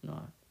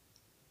not.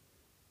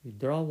 You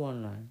draw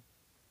one line.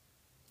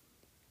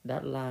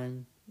 That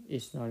line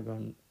is not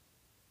going to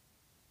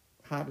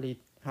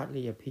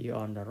hardly appear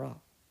on the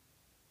rock,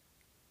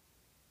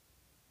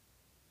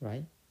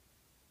 right?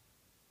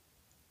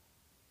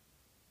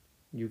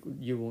 You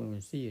won't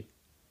even see it.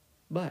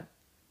 But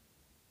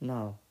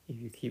now,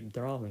 if you keep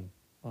drawing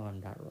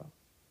on that rock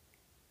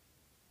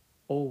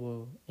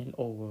over and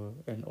over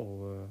and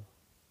over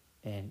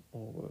and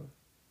over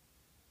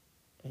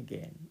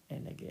again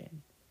and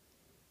again,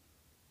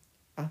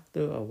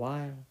 after a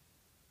while,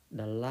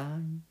 the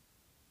line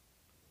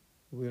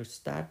will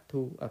start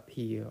to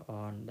appear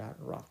on that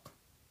rock.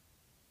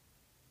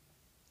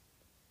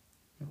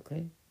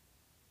 Okay?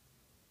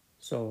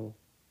 So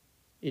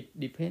it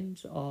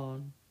depends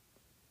on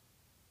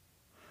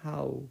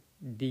how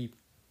deep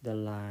the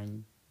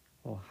line,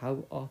 or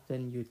how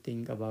often you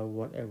think about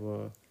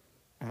whatever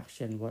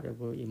action,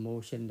 whatever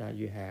emotion that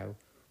you have,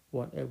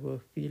 whatever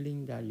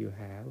feeling that you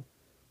have.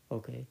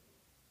 Okay?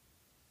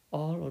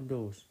 All of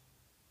those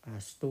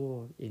are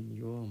stored in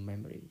your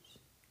memories.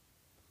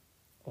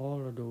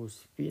 All of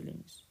those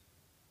feelings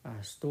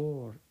are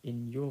stored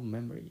in your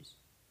memories.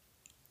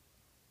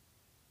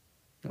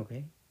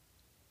 Okay?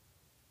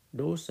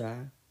 Those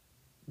are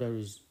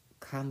the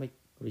karmic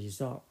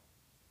result.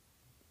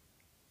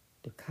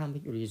 The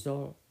karmic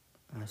result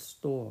are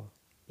stored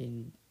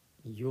in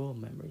your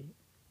memory.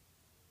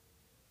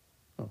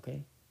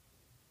 Okay?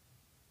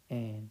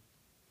 And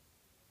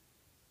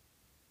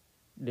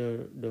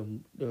the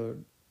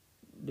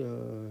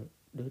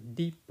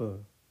deeper,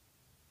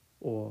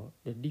 or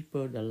the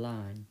deeper the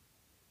line,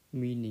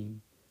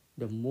 meaning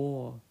the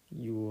more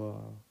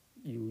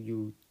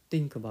you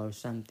think about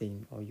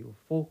something, or you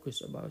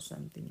focus about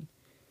something,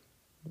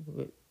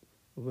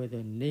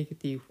 whether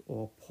negative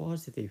or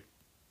positive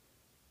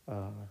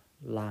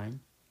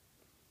line,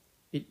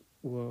 it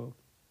will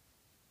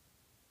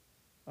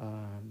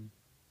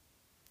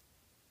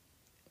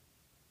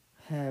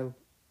have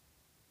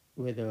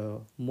whether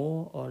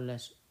more or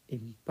less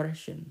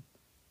impression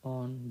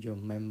on your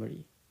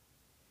memory.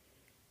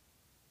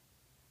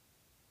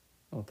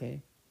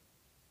 Okay?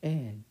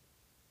 And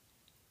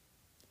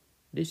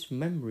this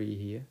memory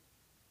here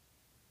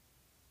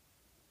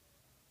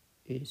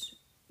is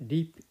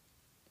deep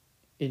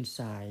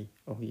inside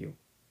of you.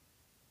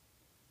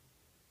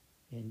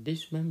 And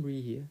this memory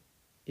here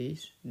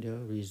is the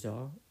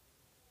result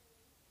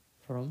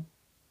from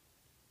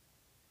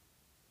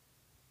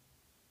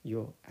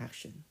your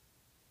action,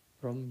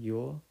 from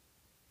your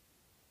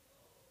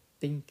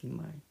thinking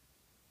mind.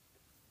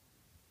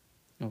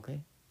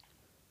 Okay?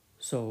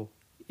 So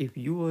if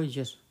you are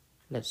just,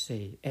 let's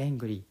say,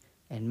 angry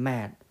and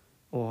mad,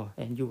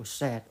 and you are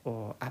sad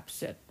or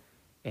upset,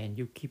 and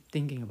you keep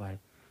thinking about it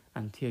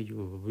until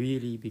you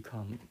really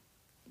become,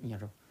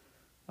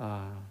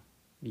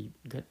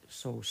 get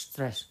so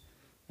stressed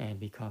and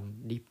become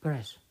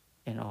depressed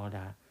and all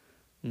that.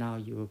 Now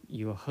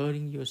you're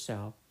hurting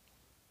yourself.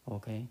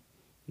 Okay,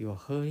 you're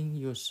hurting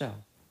yourself.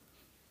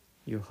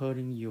 You're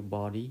hurting your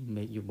body,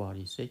 make your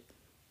body sick.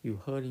 You're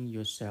hurting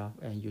yourself,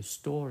 and you're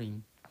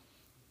storing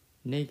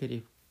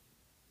negative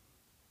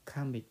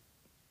karmic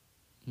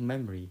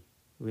memory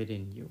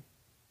within you.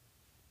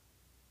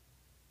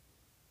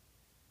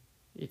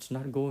 It's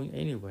not going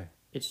anywhere.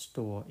 It's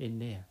stored in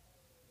there.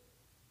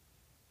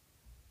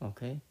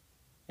 Okay,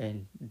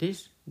 and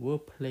this will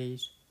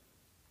place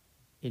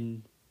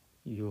in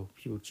your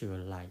future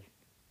life.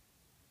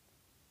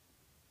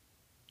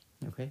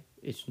 Okay,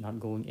 it's not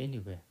going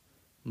anywhere.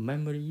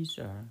 Memories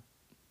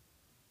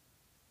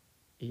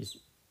is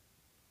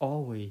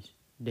always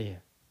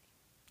there.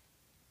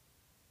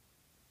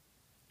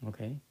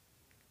 Okay,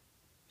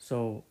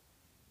 so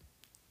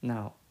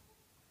now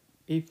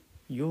if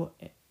your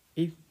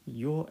if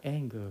your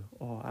anger,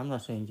 or I'm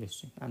not saying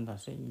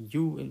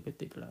you in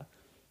particular,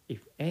 if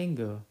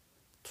anger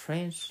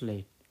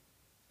translate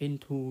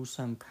into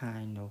some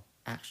kind of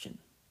action.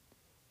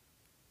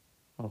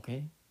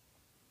 Okay,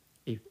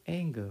 if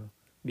anger,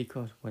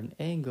 because when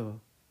anger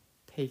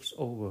takes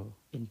over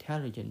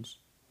intelligence,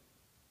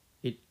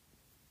 it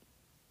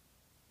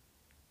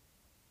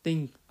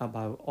think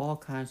about all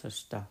kinds of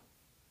stuff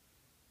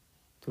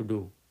to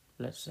do,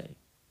 let's say,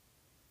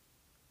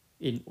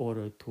 in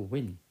order to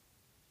win,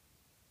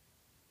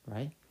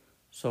 right?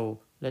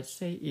 So let's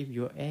say if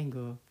your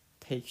anger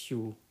takes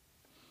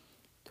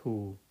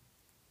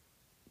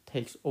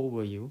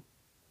over you,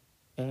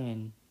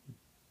 and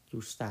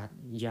you start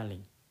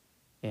yelling,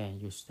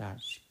 and you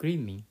start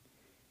screaming,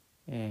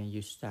 and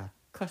you start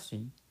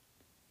cussing,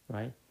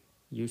 right?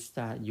 You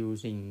start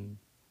using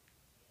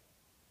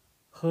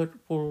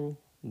hurtful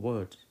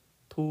words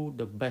to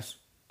the best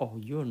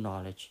of your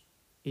knowledge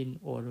in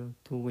order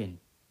to win.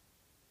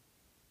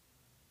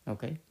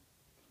 Okay?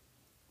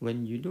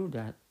 When you do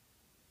that,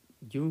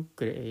 you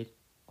create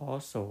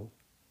also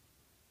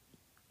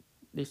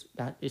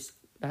that is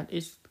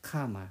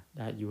karma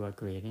that you are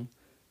creating,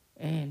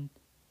 and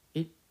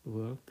it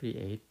will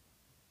create,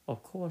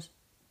 of course,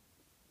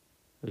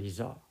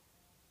 result.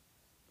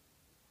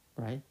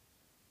 Right?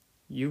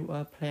 You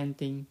are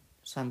planting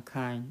some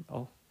kind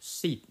of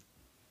seed,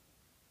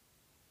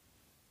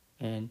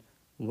 and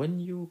when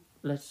you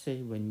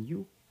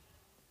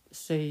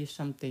say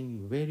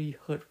something very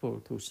hurtful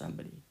to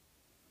somebody,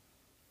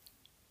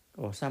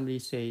 or somebody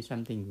say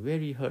something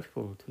very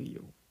hurtful to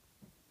you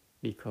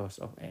because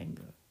of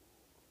anger,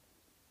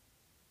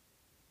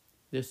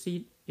 the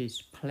seed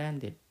is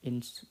planted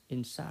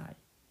inside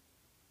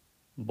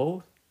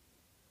both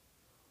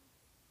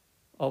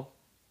of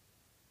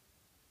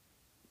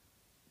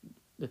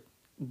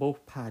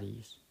both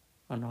parties.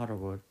 In other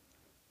words,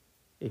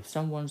 if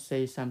someone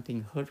says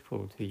something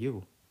hurtful to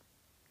you,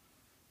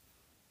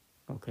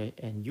 okay,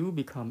 and you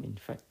become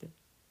infected,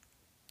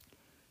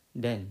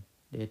 then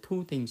there are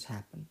two things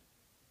happen.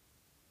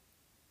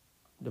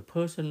 The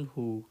person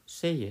who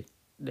say it,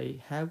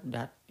 they have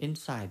that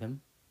inside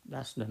them,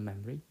 that's the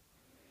memory,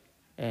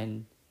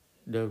 and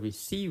the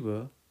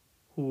receiver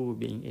who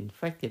being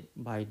infected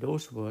by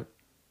those words,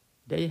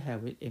 they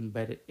have it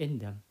embedded in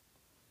them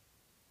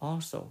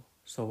also.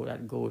 So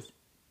that goes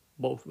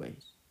both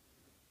ways.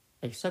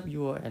 Except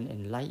you are an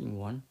enlightened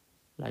one,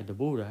 like the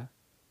Buddha,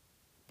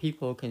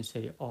 people can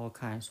say all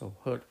kinds of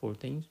hurtful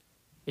things.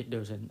 It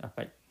doesn't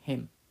affect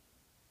him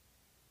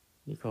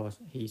because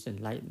he's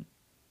enlightened.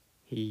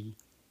 He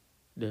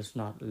does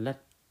not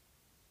let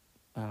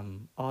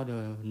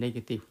other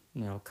negative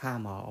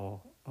karma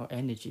or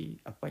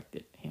energy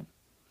affected him.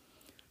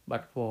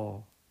 But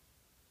for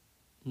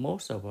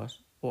most of us,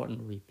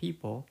 ordinary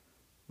people,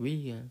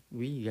 we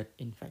get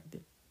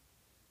infected.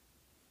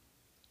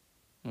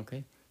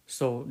 Okay,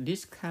 so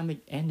this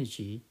karmic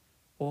energy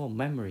or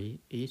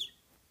memory is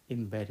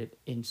embedded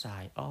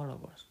inside all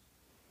of us.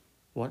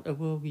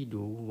 Whatever we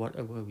do,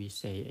 whatever we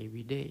say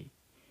every day,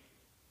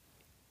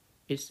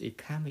 it's a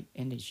karmic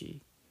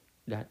energy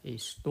that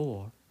is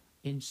stored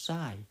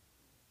inside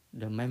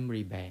the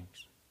memory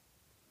banks.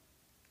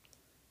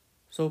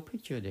 So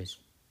picture this.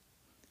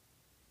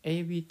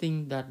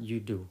 Everything that you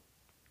do,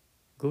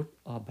 good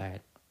or bad,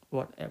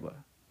 whatever,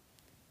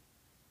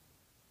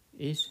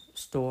 is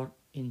stored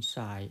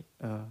inside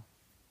a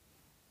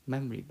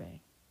memory bank.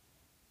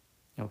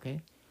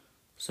 Okay?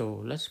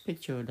 So let's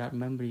picture that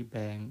memory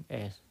bank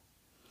as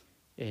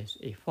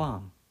a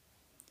farm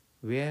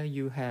where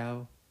you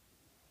have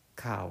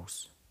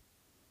cows.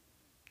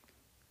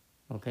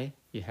 Okay?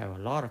 You have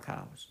a lot of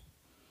cows.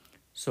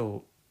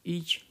 So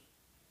each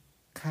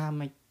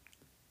karmic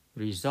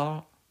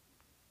result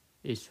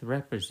is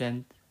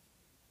represent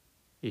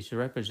is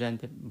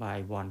represented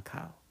by one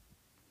cow.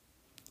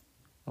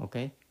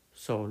 Okay,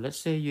 so let's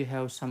say you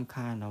have some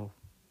kind of,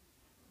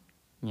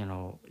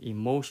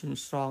 emotion,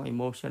 strong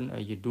emotion, or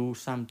you do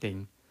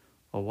something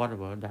or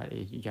whatever that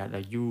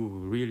you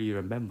really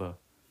remember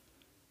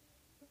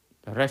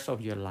the rest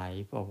of your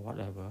life or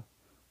whatever,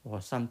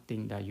 or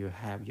something that you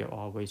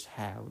always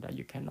have that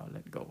you cannot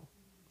let go.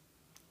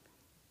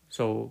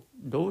 So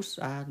those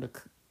are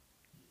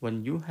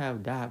when you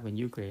have that, when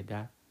you create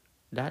that,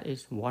 that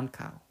is one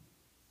cow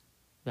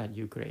that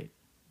you create,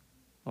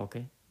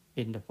 okay,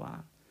 in the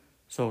farm.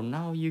 So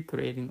now you're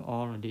creating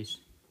all of these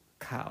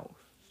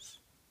cows,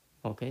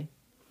 okay?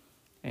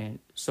 And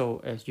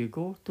so as you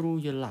go through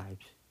your life,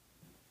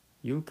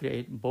 you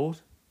create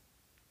both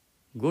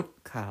good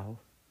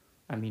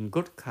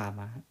good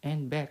karma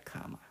and bad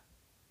karma,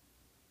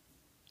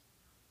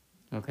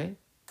 okay?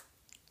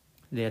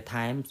 There are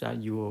times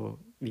that you are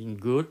being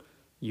good,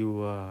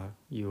 you are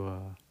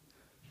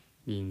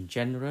being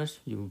generous,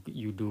 you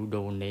do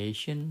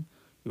donation,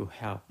 you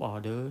help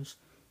others,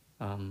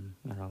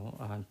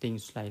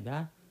 things like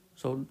that.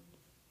 So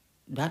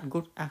that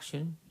good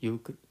action, you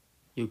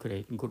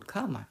create good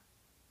karma,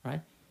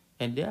 right?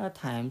 And there are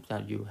times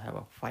that you have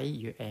a fight,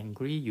 you're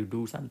angry, you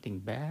do something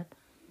bad,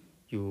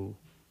 you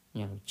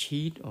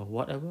cheat or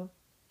whatever.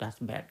 That's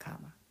bad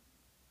karma,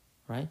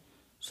 right?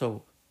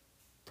 So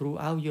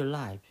throughout your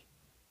life,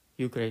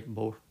 you create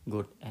both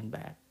good and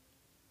bad.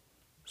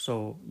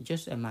 So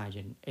just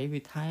imagine every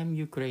time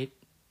you create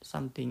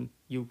something,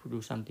 you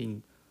produce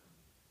something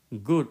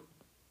good,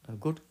 a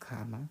good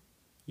karma,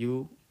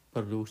 you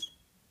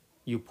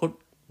put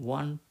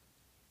one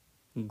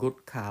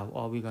good cow,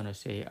 or we're gonna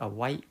say a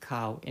white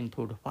cow,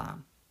 into the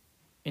farm,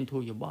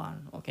 into your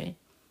barn, okay?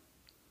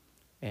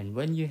 And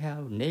when you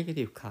have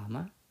negative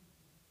karma,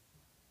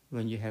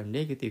 when you have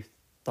negative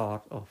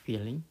thought or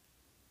feeling,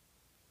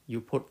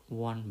 you put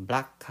one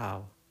black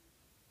cow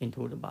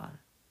into the barn.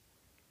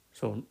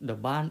 So the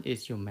barn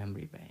is your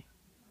memory bank.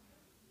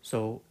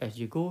 So as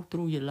you go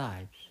through your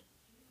lives,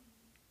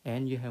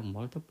 and you have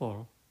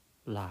multiple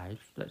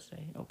lives, let's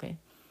say, okay?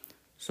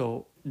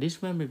 So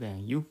this memory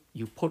bank,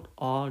 you put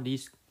all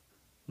these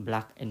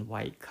black and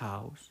white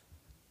cows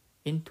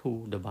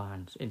into the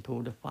barns,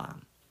 into the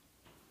farm.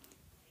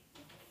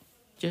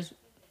 Just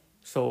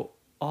so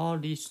all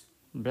these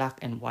black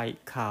and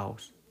white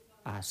cows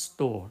are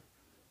stored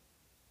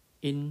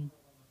in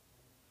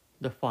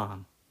the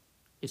farm.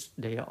 It's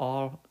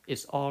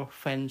all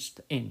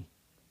fenced in,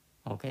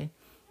 okay?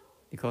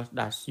 Because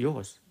that's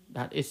yours.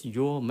 That is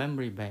your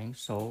memory bank,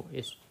 so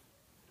it's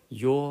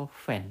your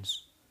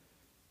fence.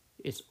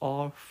 It's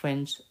all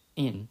fenced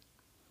in.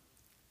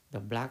 The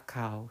black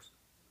cows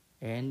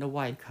and the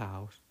white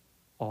cows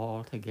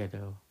all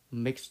together,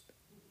 mixed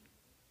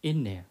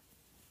in there,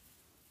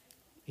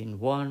 in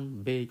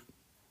one big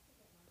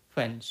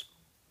fence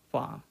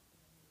farm.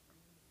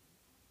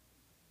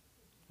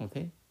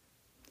 Okay?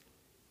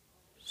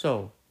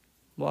 So,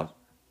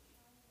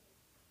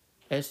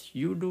 as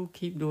you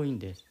keep doing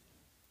this,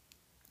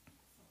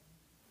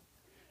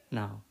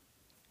 now,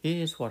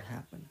 here is what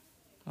happened.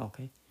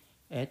 Okay?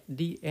 At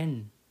the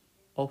end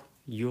of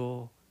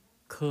your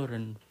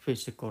current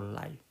physical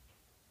life,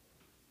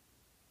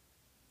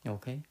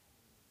 okay?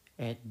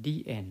 At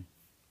the end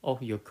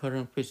of your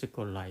current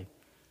physical life,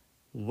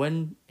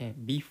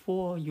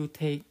 before you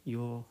take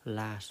your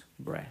last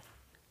breath,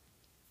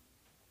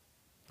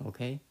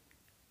 okay,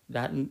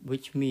 that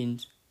which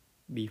means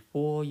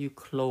before you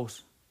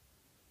close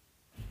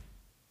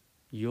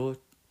your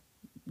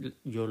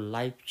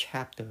life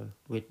chapter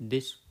with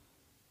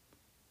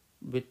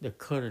the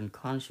current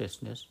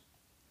consciousness,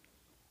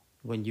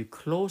 when you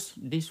close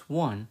this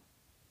one,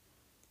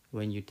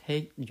 when you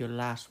take your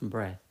last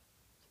breath,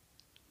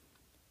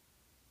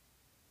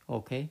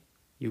 okay,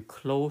 you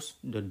close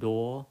the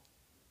door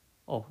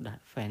of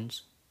that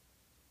fence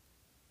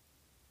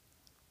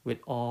with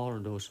all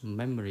those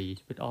memories,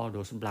 with all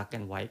those black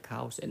and white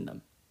cows in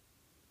them.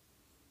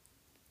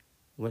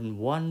 When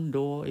one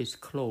door is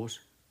closed,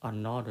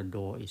 another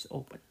door is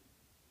open,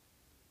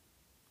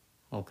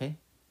 okay,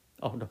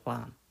 of the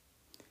farm.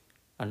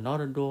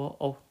 Another door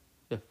of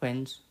the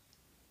fence,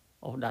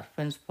 of that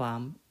fence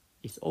farm,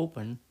 is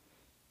open,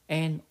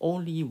 and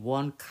only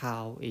one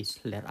cow is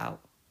let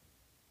out,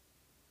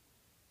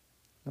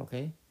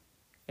 okay?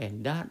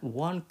 And that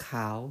one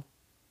cow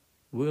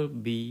will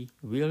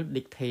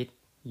dictate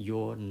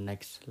your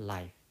next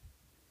life.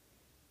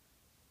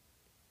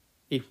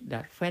 If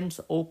that fence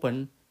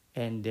open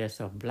and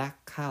there's a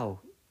black cow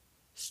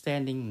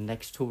standing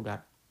next to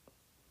that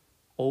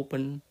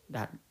open,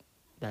 that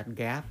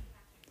gap,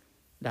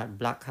 that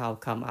black cow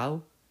come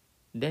out,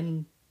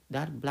 then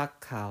that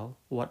black cow,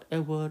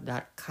 whatever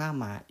that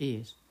karma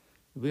is,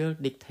 will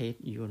dictate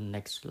your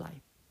next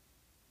life.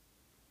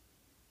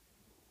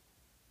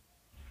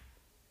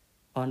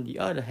 On the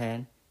other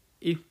hand,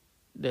 if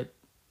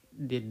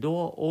the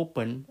door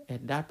open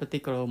at that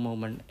particular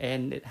moment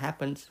and it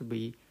happens to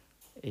be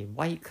a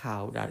white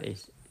cow that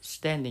is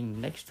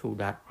standing next to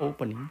that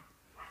opening,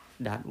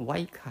 that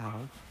white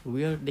cow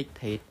will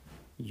dictate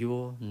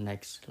your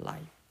next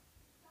life.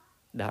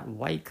 that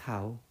white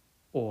cow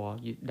or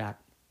that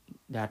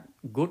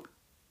good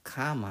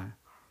karma,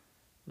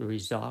 the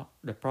result,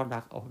 the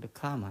product of the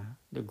karma,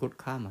 the good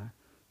karma,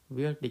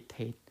 will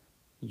dictate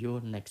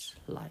your next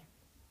life.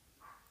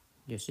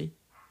 You see?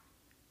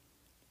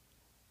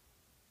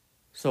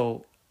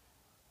 So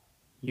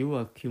you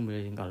are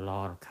accumulating a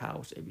lot of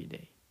cows every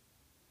day.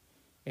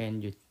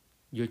 And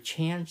your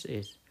chance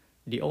is,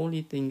 the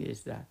only thing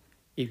is that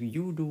if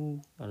you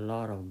do a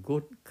lot of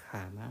good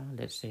karma,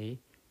 let's say,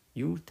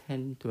 you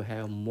tend to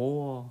have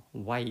more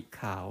white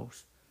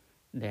cows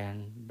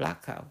than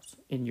black cows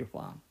in your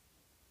farm,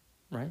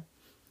 right?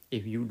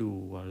 If you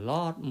do a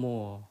lot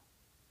more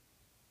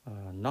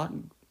not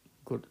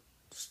good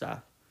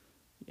stuff,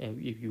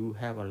 if you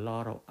have a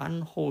lot of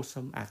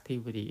unwholesome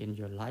activity in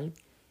your life,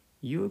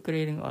 you're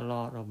creating a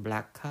lot of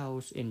black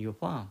cows in your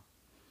farm.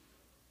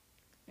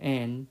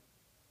 And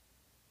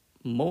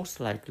most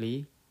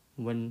likely,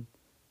 when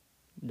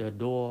the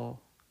door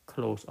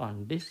close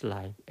on this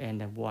life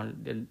and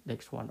the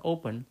next one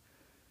open,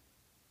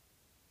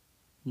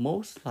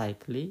 most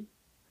likely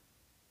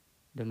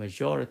the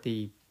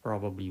majority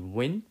probably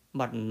win,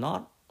 but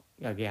not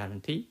a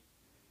guarantee.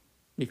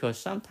 Because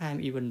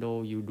sometimes, even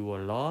though you do a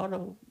lot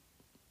of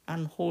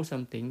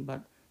unwholesome thing,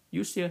 but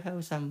you still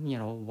have some,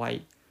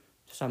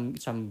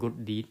 some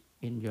good deed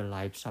in your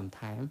life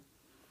sometime.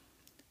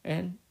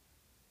 And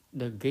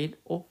the gate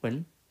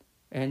open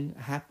and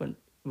happen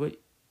with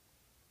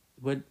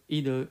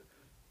either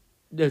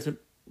there's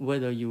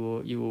whether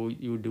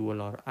you do a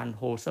lot of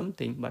unwholesome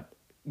thing, but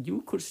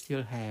you could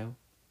still have,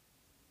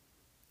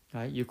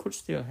 right? You could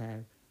still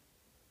have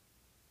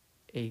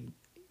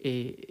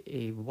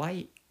a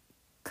white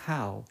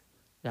cow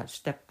that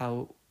step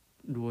out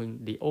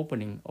during the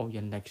opening of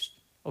your next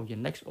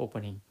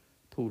opening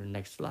to the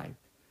next life.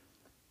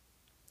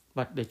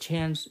 But the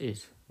chance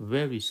is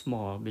very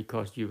small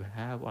because you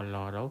have a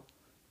lot of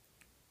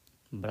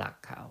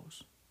black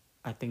cows.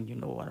 I think you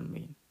know what I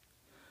mean.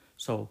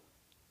 So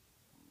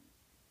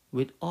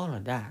with all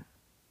of that,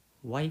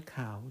 white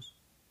cows,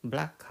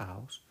 black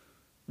cows,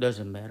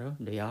 doesn't matter,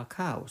 they are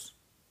cows,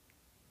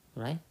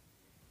 right?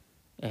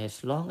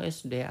 As long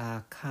as they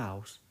are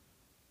cows,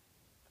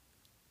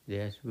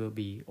 there will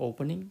be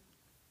opening,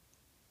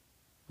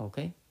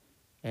 okay?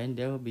 And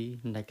there will be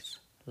next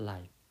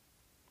life,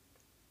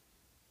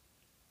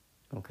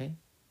 okay?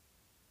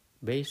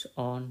 Based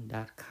on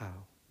that cow,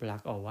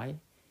 black or white,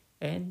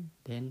 and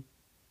then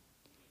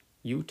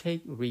you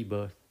take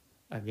rebirth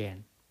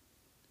again.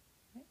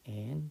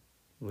 And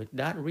with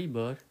that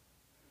rebirth,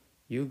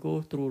 you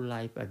go through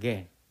life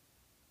again,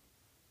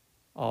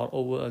 all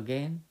over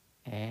again,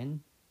 and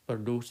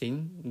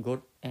producing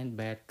good and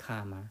bad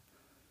karma,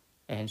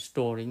 and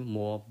storing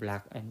more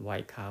black and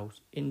white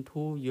cows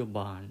into your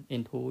barn,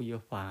 into your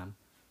farm,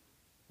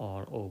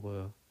 all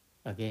over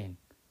again,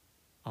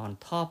 on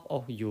top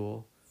of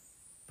your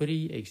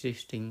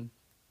pre-existing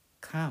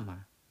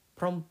karma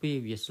from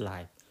previous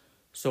life.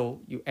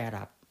 So you add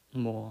up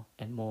more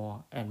and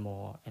more and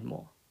more and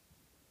more.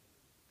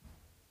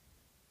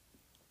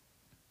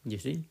 You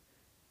see?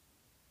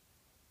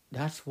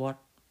 That's what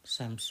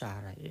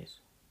samsara is.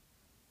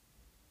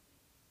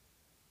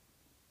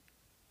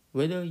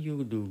 Whether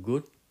you do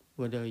good,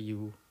 whether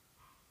you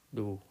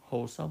do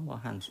wholesome or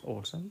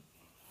unwholesome,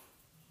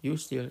 you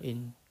still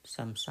in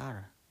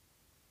samsara.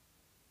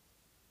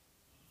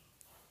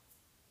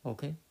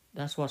 Okay?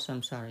 That's what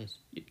samsara is.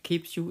 It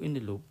keeps you in the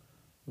loop.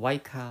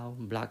 White cow,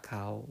 black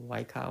cow,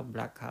 white cow,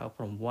 black cow,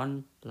 from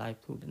one life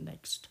to the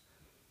next.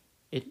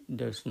 It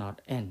does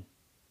not end.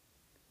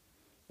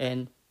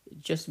 And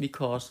just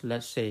because,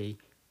 let's say,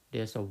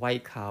 there's a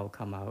white cow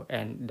come out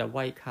and the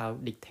white cow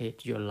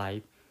dictates your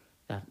life,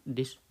 that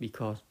this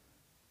because,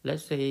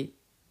 let's say,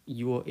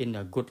 you're in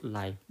a good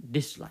life,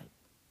 this life.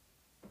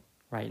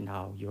 Right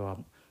now,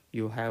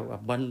 you have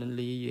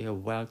abundantly, you have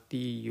wealthy,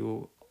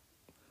 you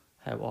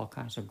have all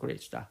kinds of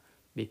great stuff.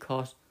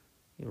 Because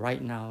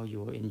right now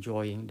you're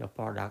enjoying the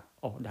product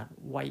of that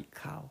white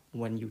cow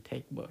when you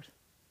take birth.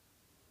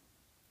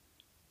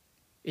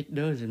 It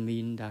doesn't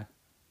mean that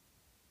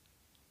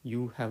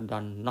you have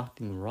done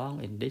nothing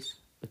wrong in this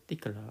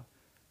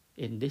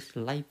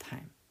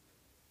lifetime.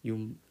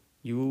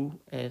 You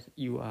as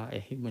you are a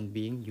human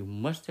being, you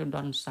must have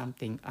done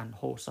something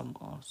unwholesome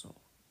also.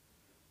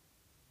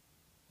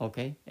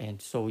 Okay?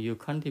 And so you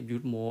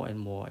contribute more and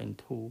more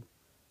into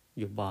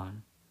your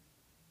barn.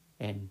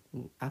 And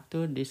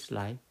after this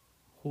life,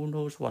 who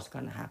knows what's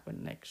going to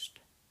happen next?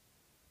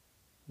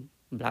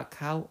 Black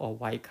cow or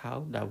white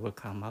cow that will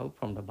come out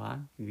from the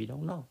barn, we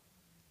don't know.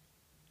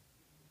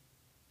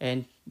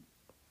 And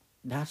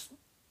that's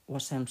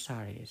what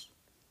samsara is.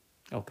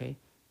 Okay?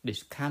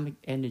 This karmic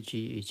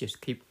energy is just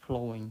keep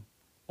flowing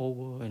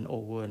over and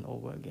over and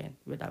over again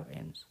without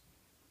ends.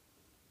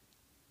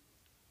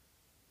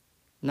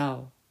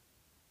 Now,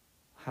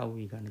 how are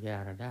we going to get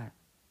out of that?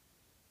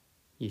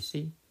 You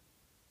see,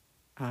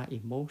 our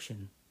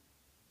emotion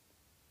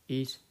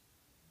is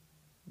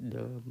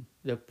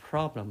the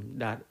problem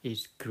that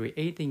is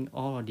creating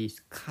all of this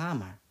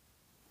karma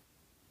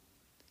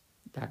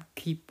that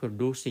keep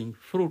producing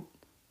fruit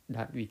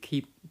that we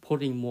keep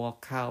putting more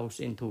cows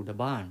into the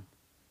barn.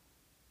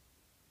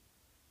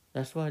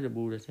 That's why the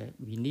Buddha said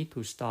we need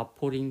to stop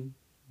putting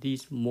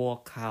these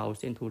more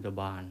cows into the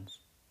barns.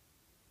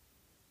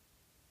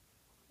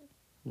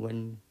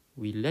 When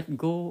we let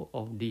go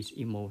of this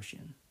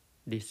emotion,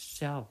 this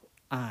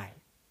self-I,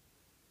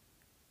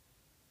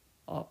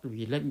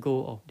 we let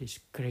go of this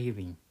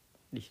craving,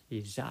 this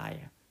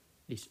desire,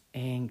 this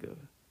anger,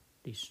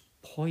 this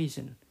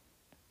poison,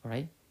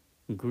 right?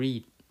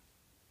 Greed,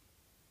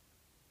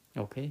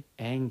 okay?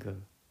 Anger,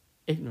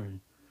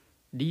 ignorance.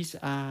 These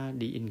are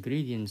the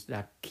ingredients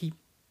that keep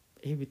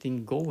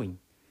everything going.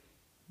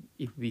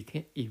 If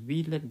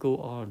we let go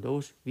of all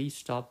those, we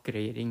stop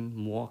creating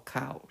more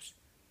cows,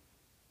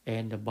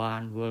 and the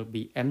barn will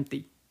be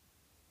empty.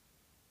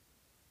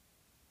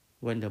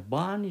 When the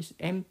barn is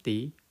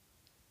empty,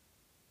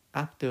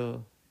 after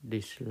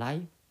this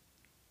life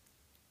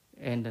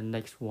and the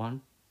next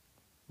one,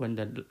 when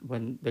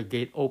the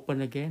gate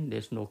open again,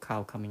 there's no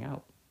cow coming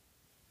out.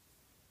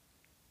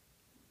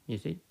 You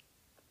see?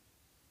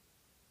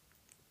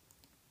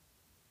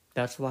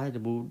 That's why the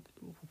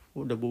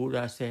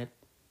Buddha said,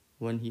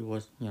 when he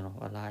was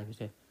alive, he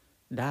said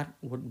that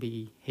would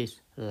be his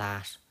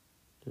last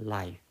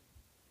life.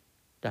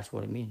 That's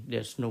what it means.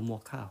 There's no more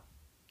cow.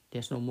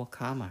 There's no more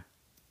karma.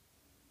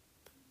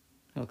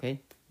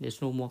 Okay?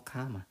 There's no more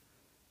karma.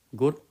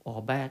 Good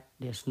or bad,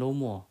 there's no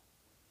more.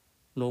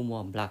 No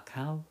more black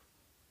cow,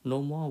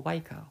 no more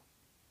white cow.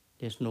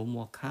 There's no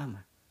more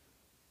karma.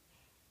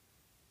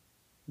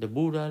 The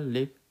Buddha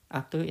lived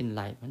after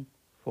enlightenment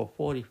for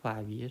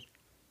 45 years,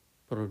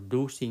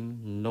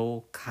 producing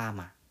no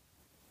karma.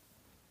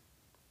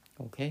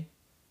 Okay?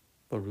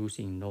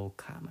 Producing no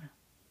karma.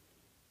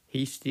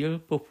 He still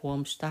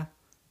performs stuff,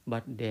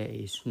 but there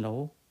is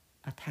no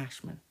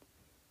attachment.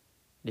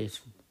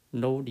 There's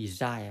no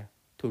desire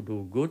to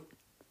do good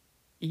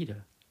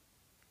either.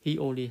 He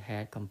only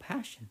had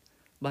compassion,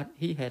 but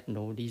he had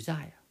no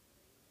desire.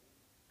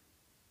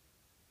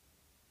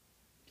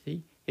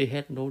 See? He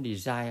had no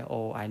desire,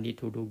 oh, I need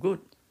to do good.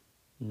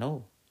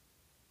 No.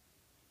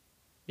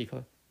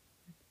 Because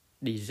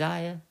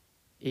desire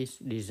is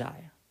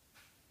desire.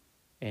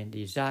 And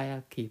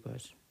desire keeps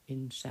us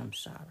in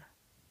samsara.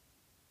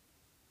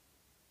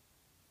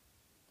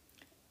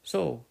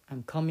 So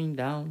I'm coming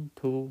down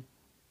to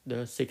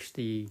the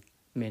 60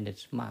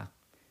 minutes mark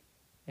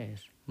as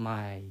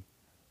my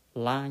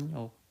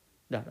line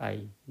that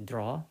I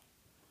draw.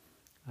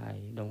 I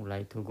don't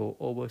like to go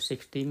over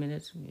 60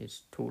 minutes.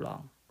 It's too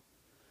long.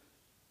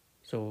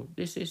 So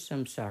this is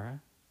samsara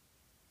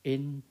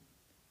in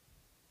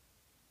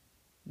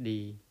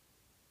the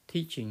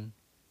teaching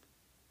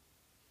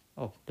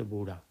of the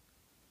Buddha.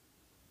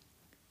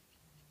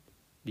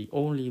 The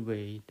only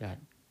way that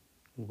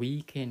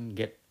we can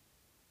get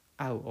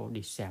out of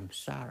the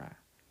samsara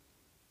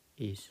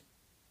is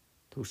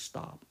to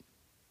stop.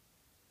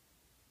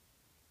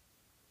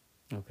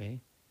 Okay?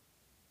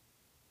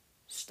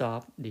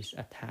 Stop this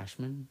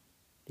attachment,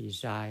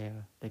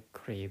 desire, the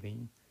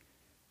craving.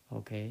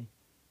 Okay?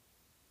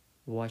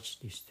 Watch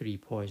these three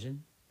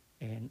poisons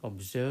and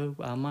observe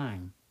our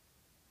mind.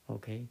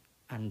 Okay?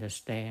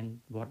 Understand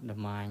what the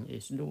mind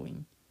is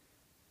doing.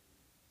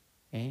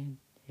 And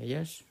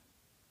yes,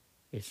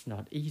 it's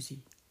not easy.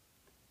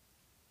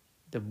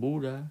 The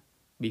Buddha,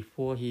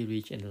 before he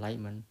reached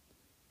enlightenment,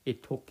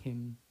 it took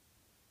him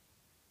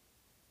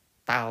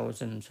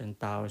thousands and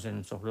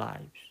thousands of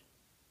lives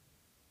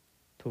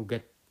to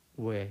get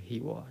where he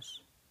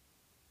was.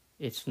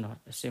 It's not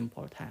a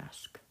simple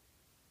task.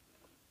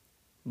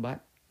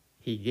 But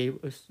he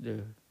gave us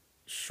the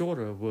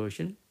shorter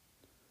version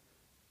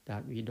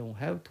that we don't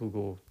have to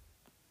go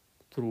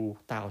through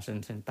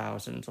thousands and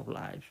thousands of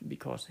lives,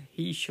 because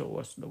he showed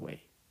us the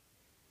way.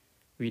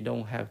 We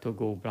don't have to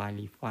go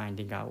blindly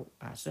finding out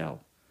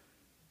ourselves.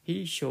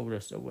 He showed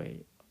us the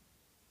way.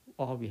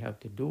 All we have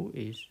to do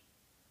is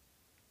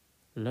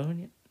learn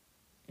it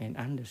and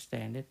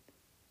understand it,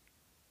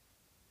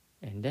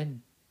 and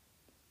then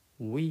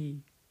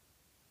we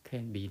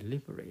can be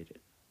liberated.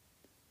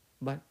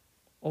 But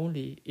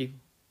only if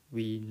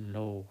we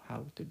know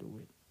how to do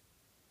it.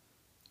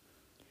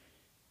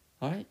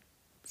 Alright,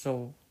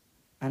 so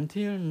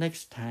until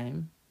next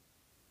time,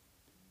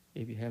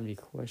 if you have any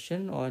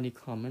question or any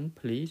comment,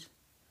 please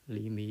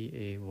leave me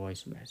a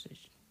voice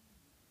message.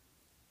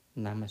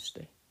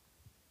 Namaste.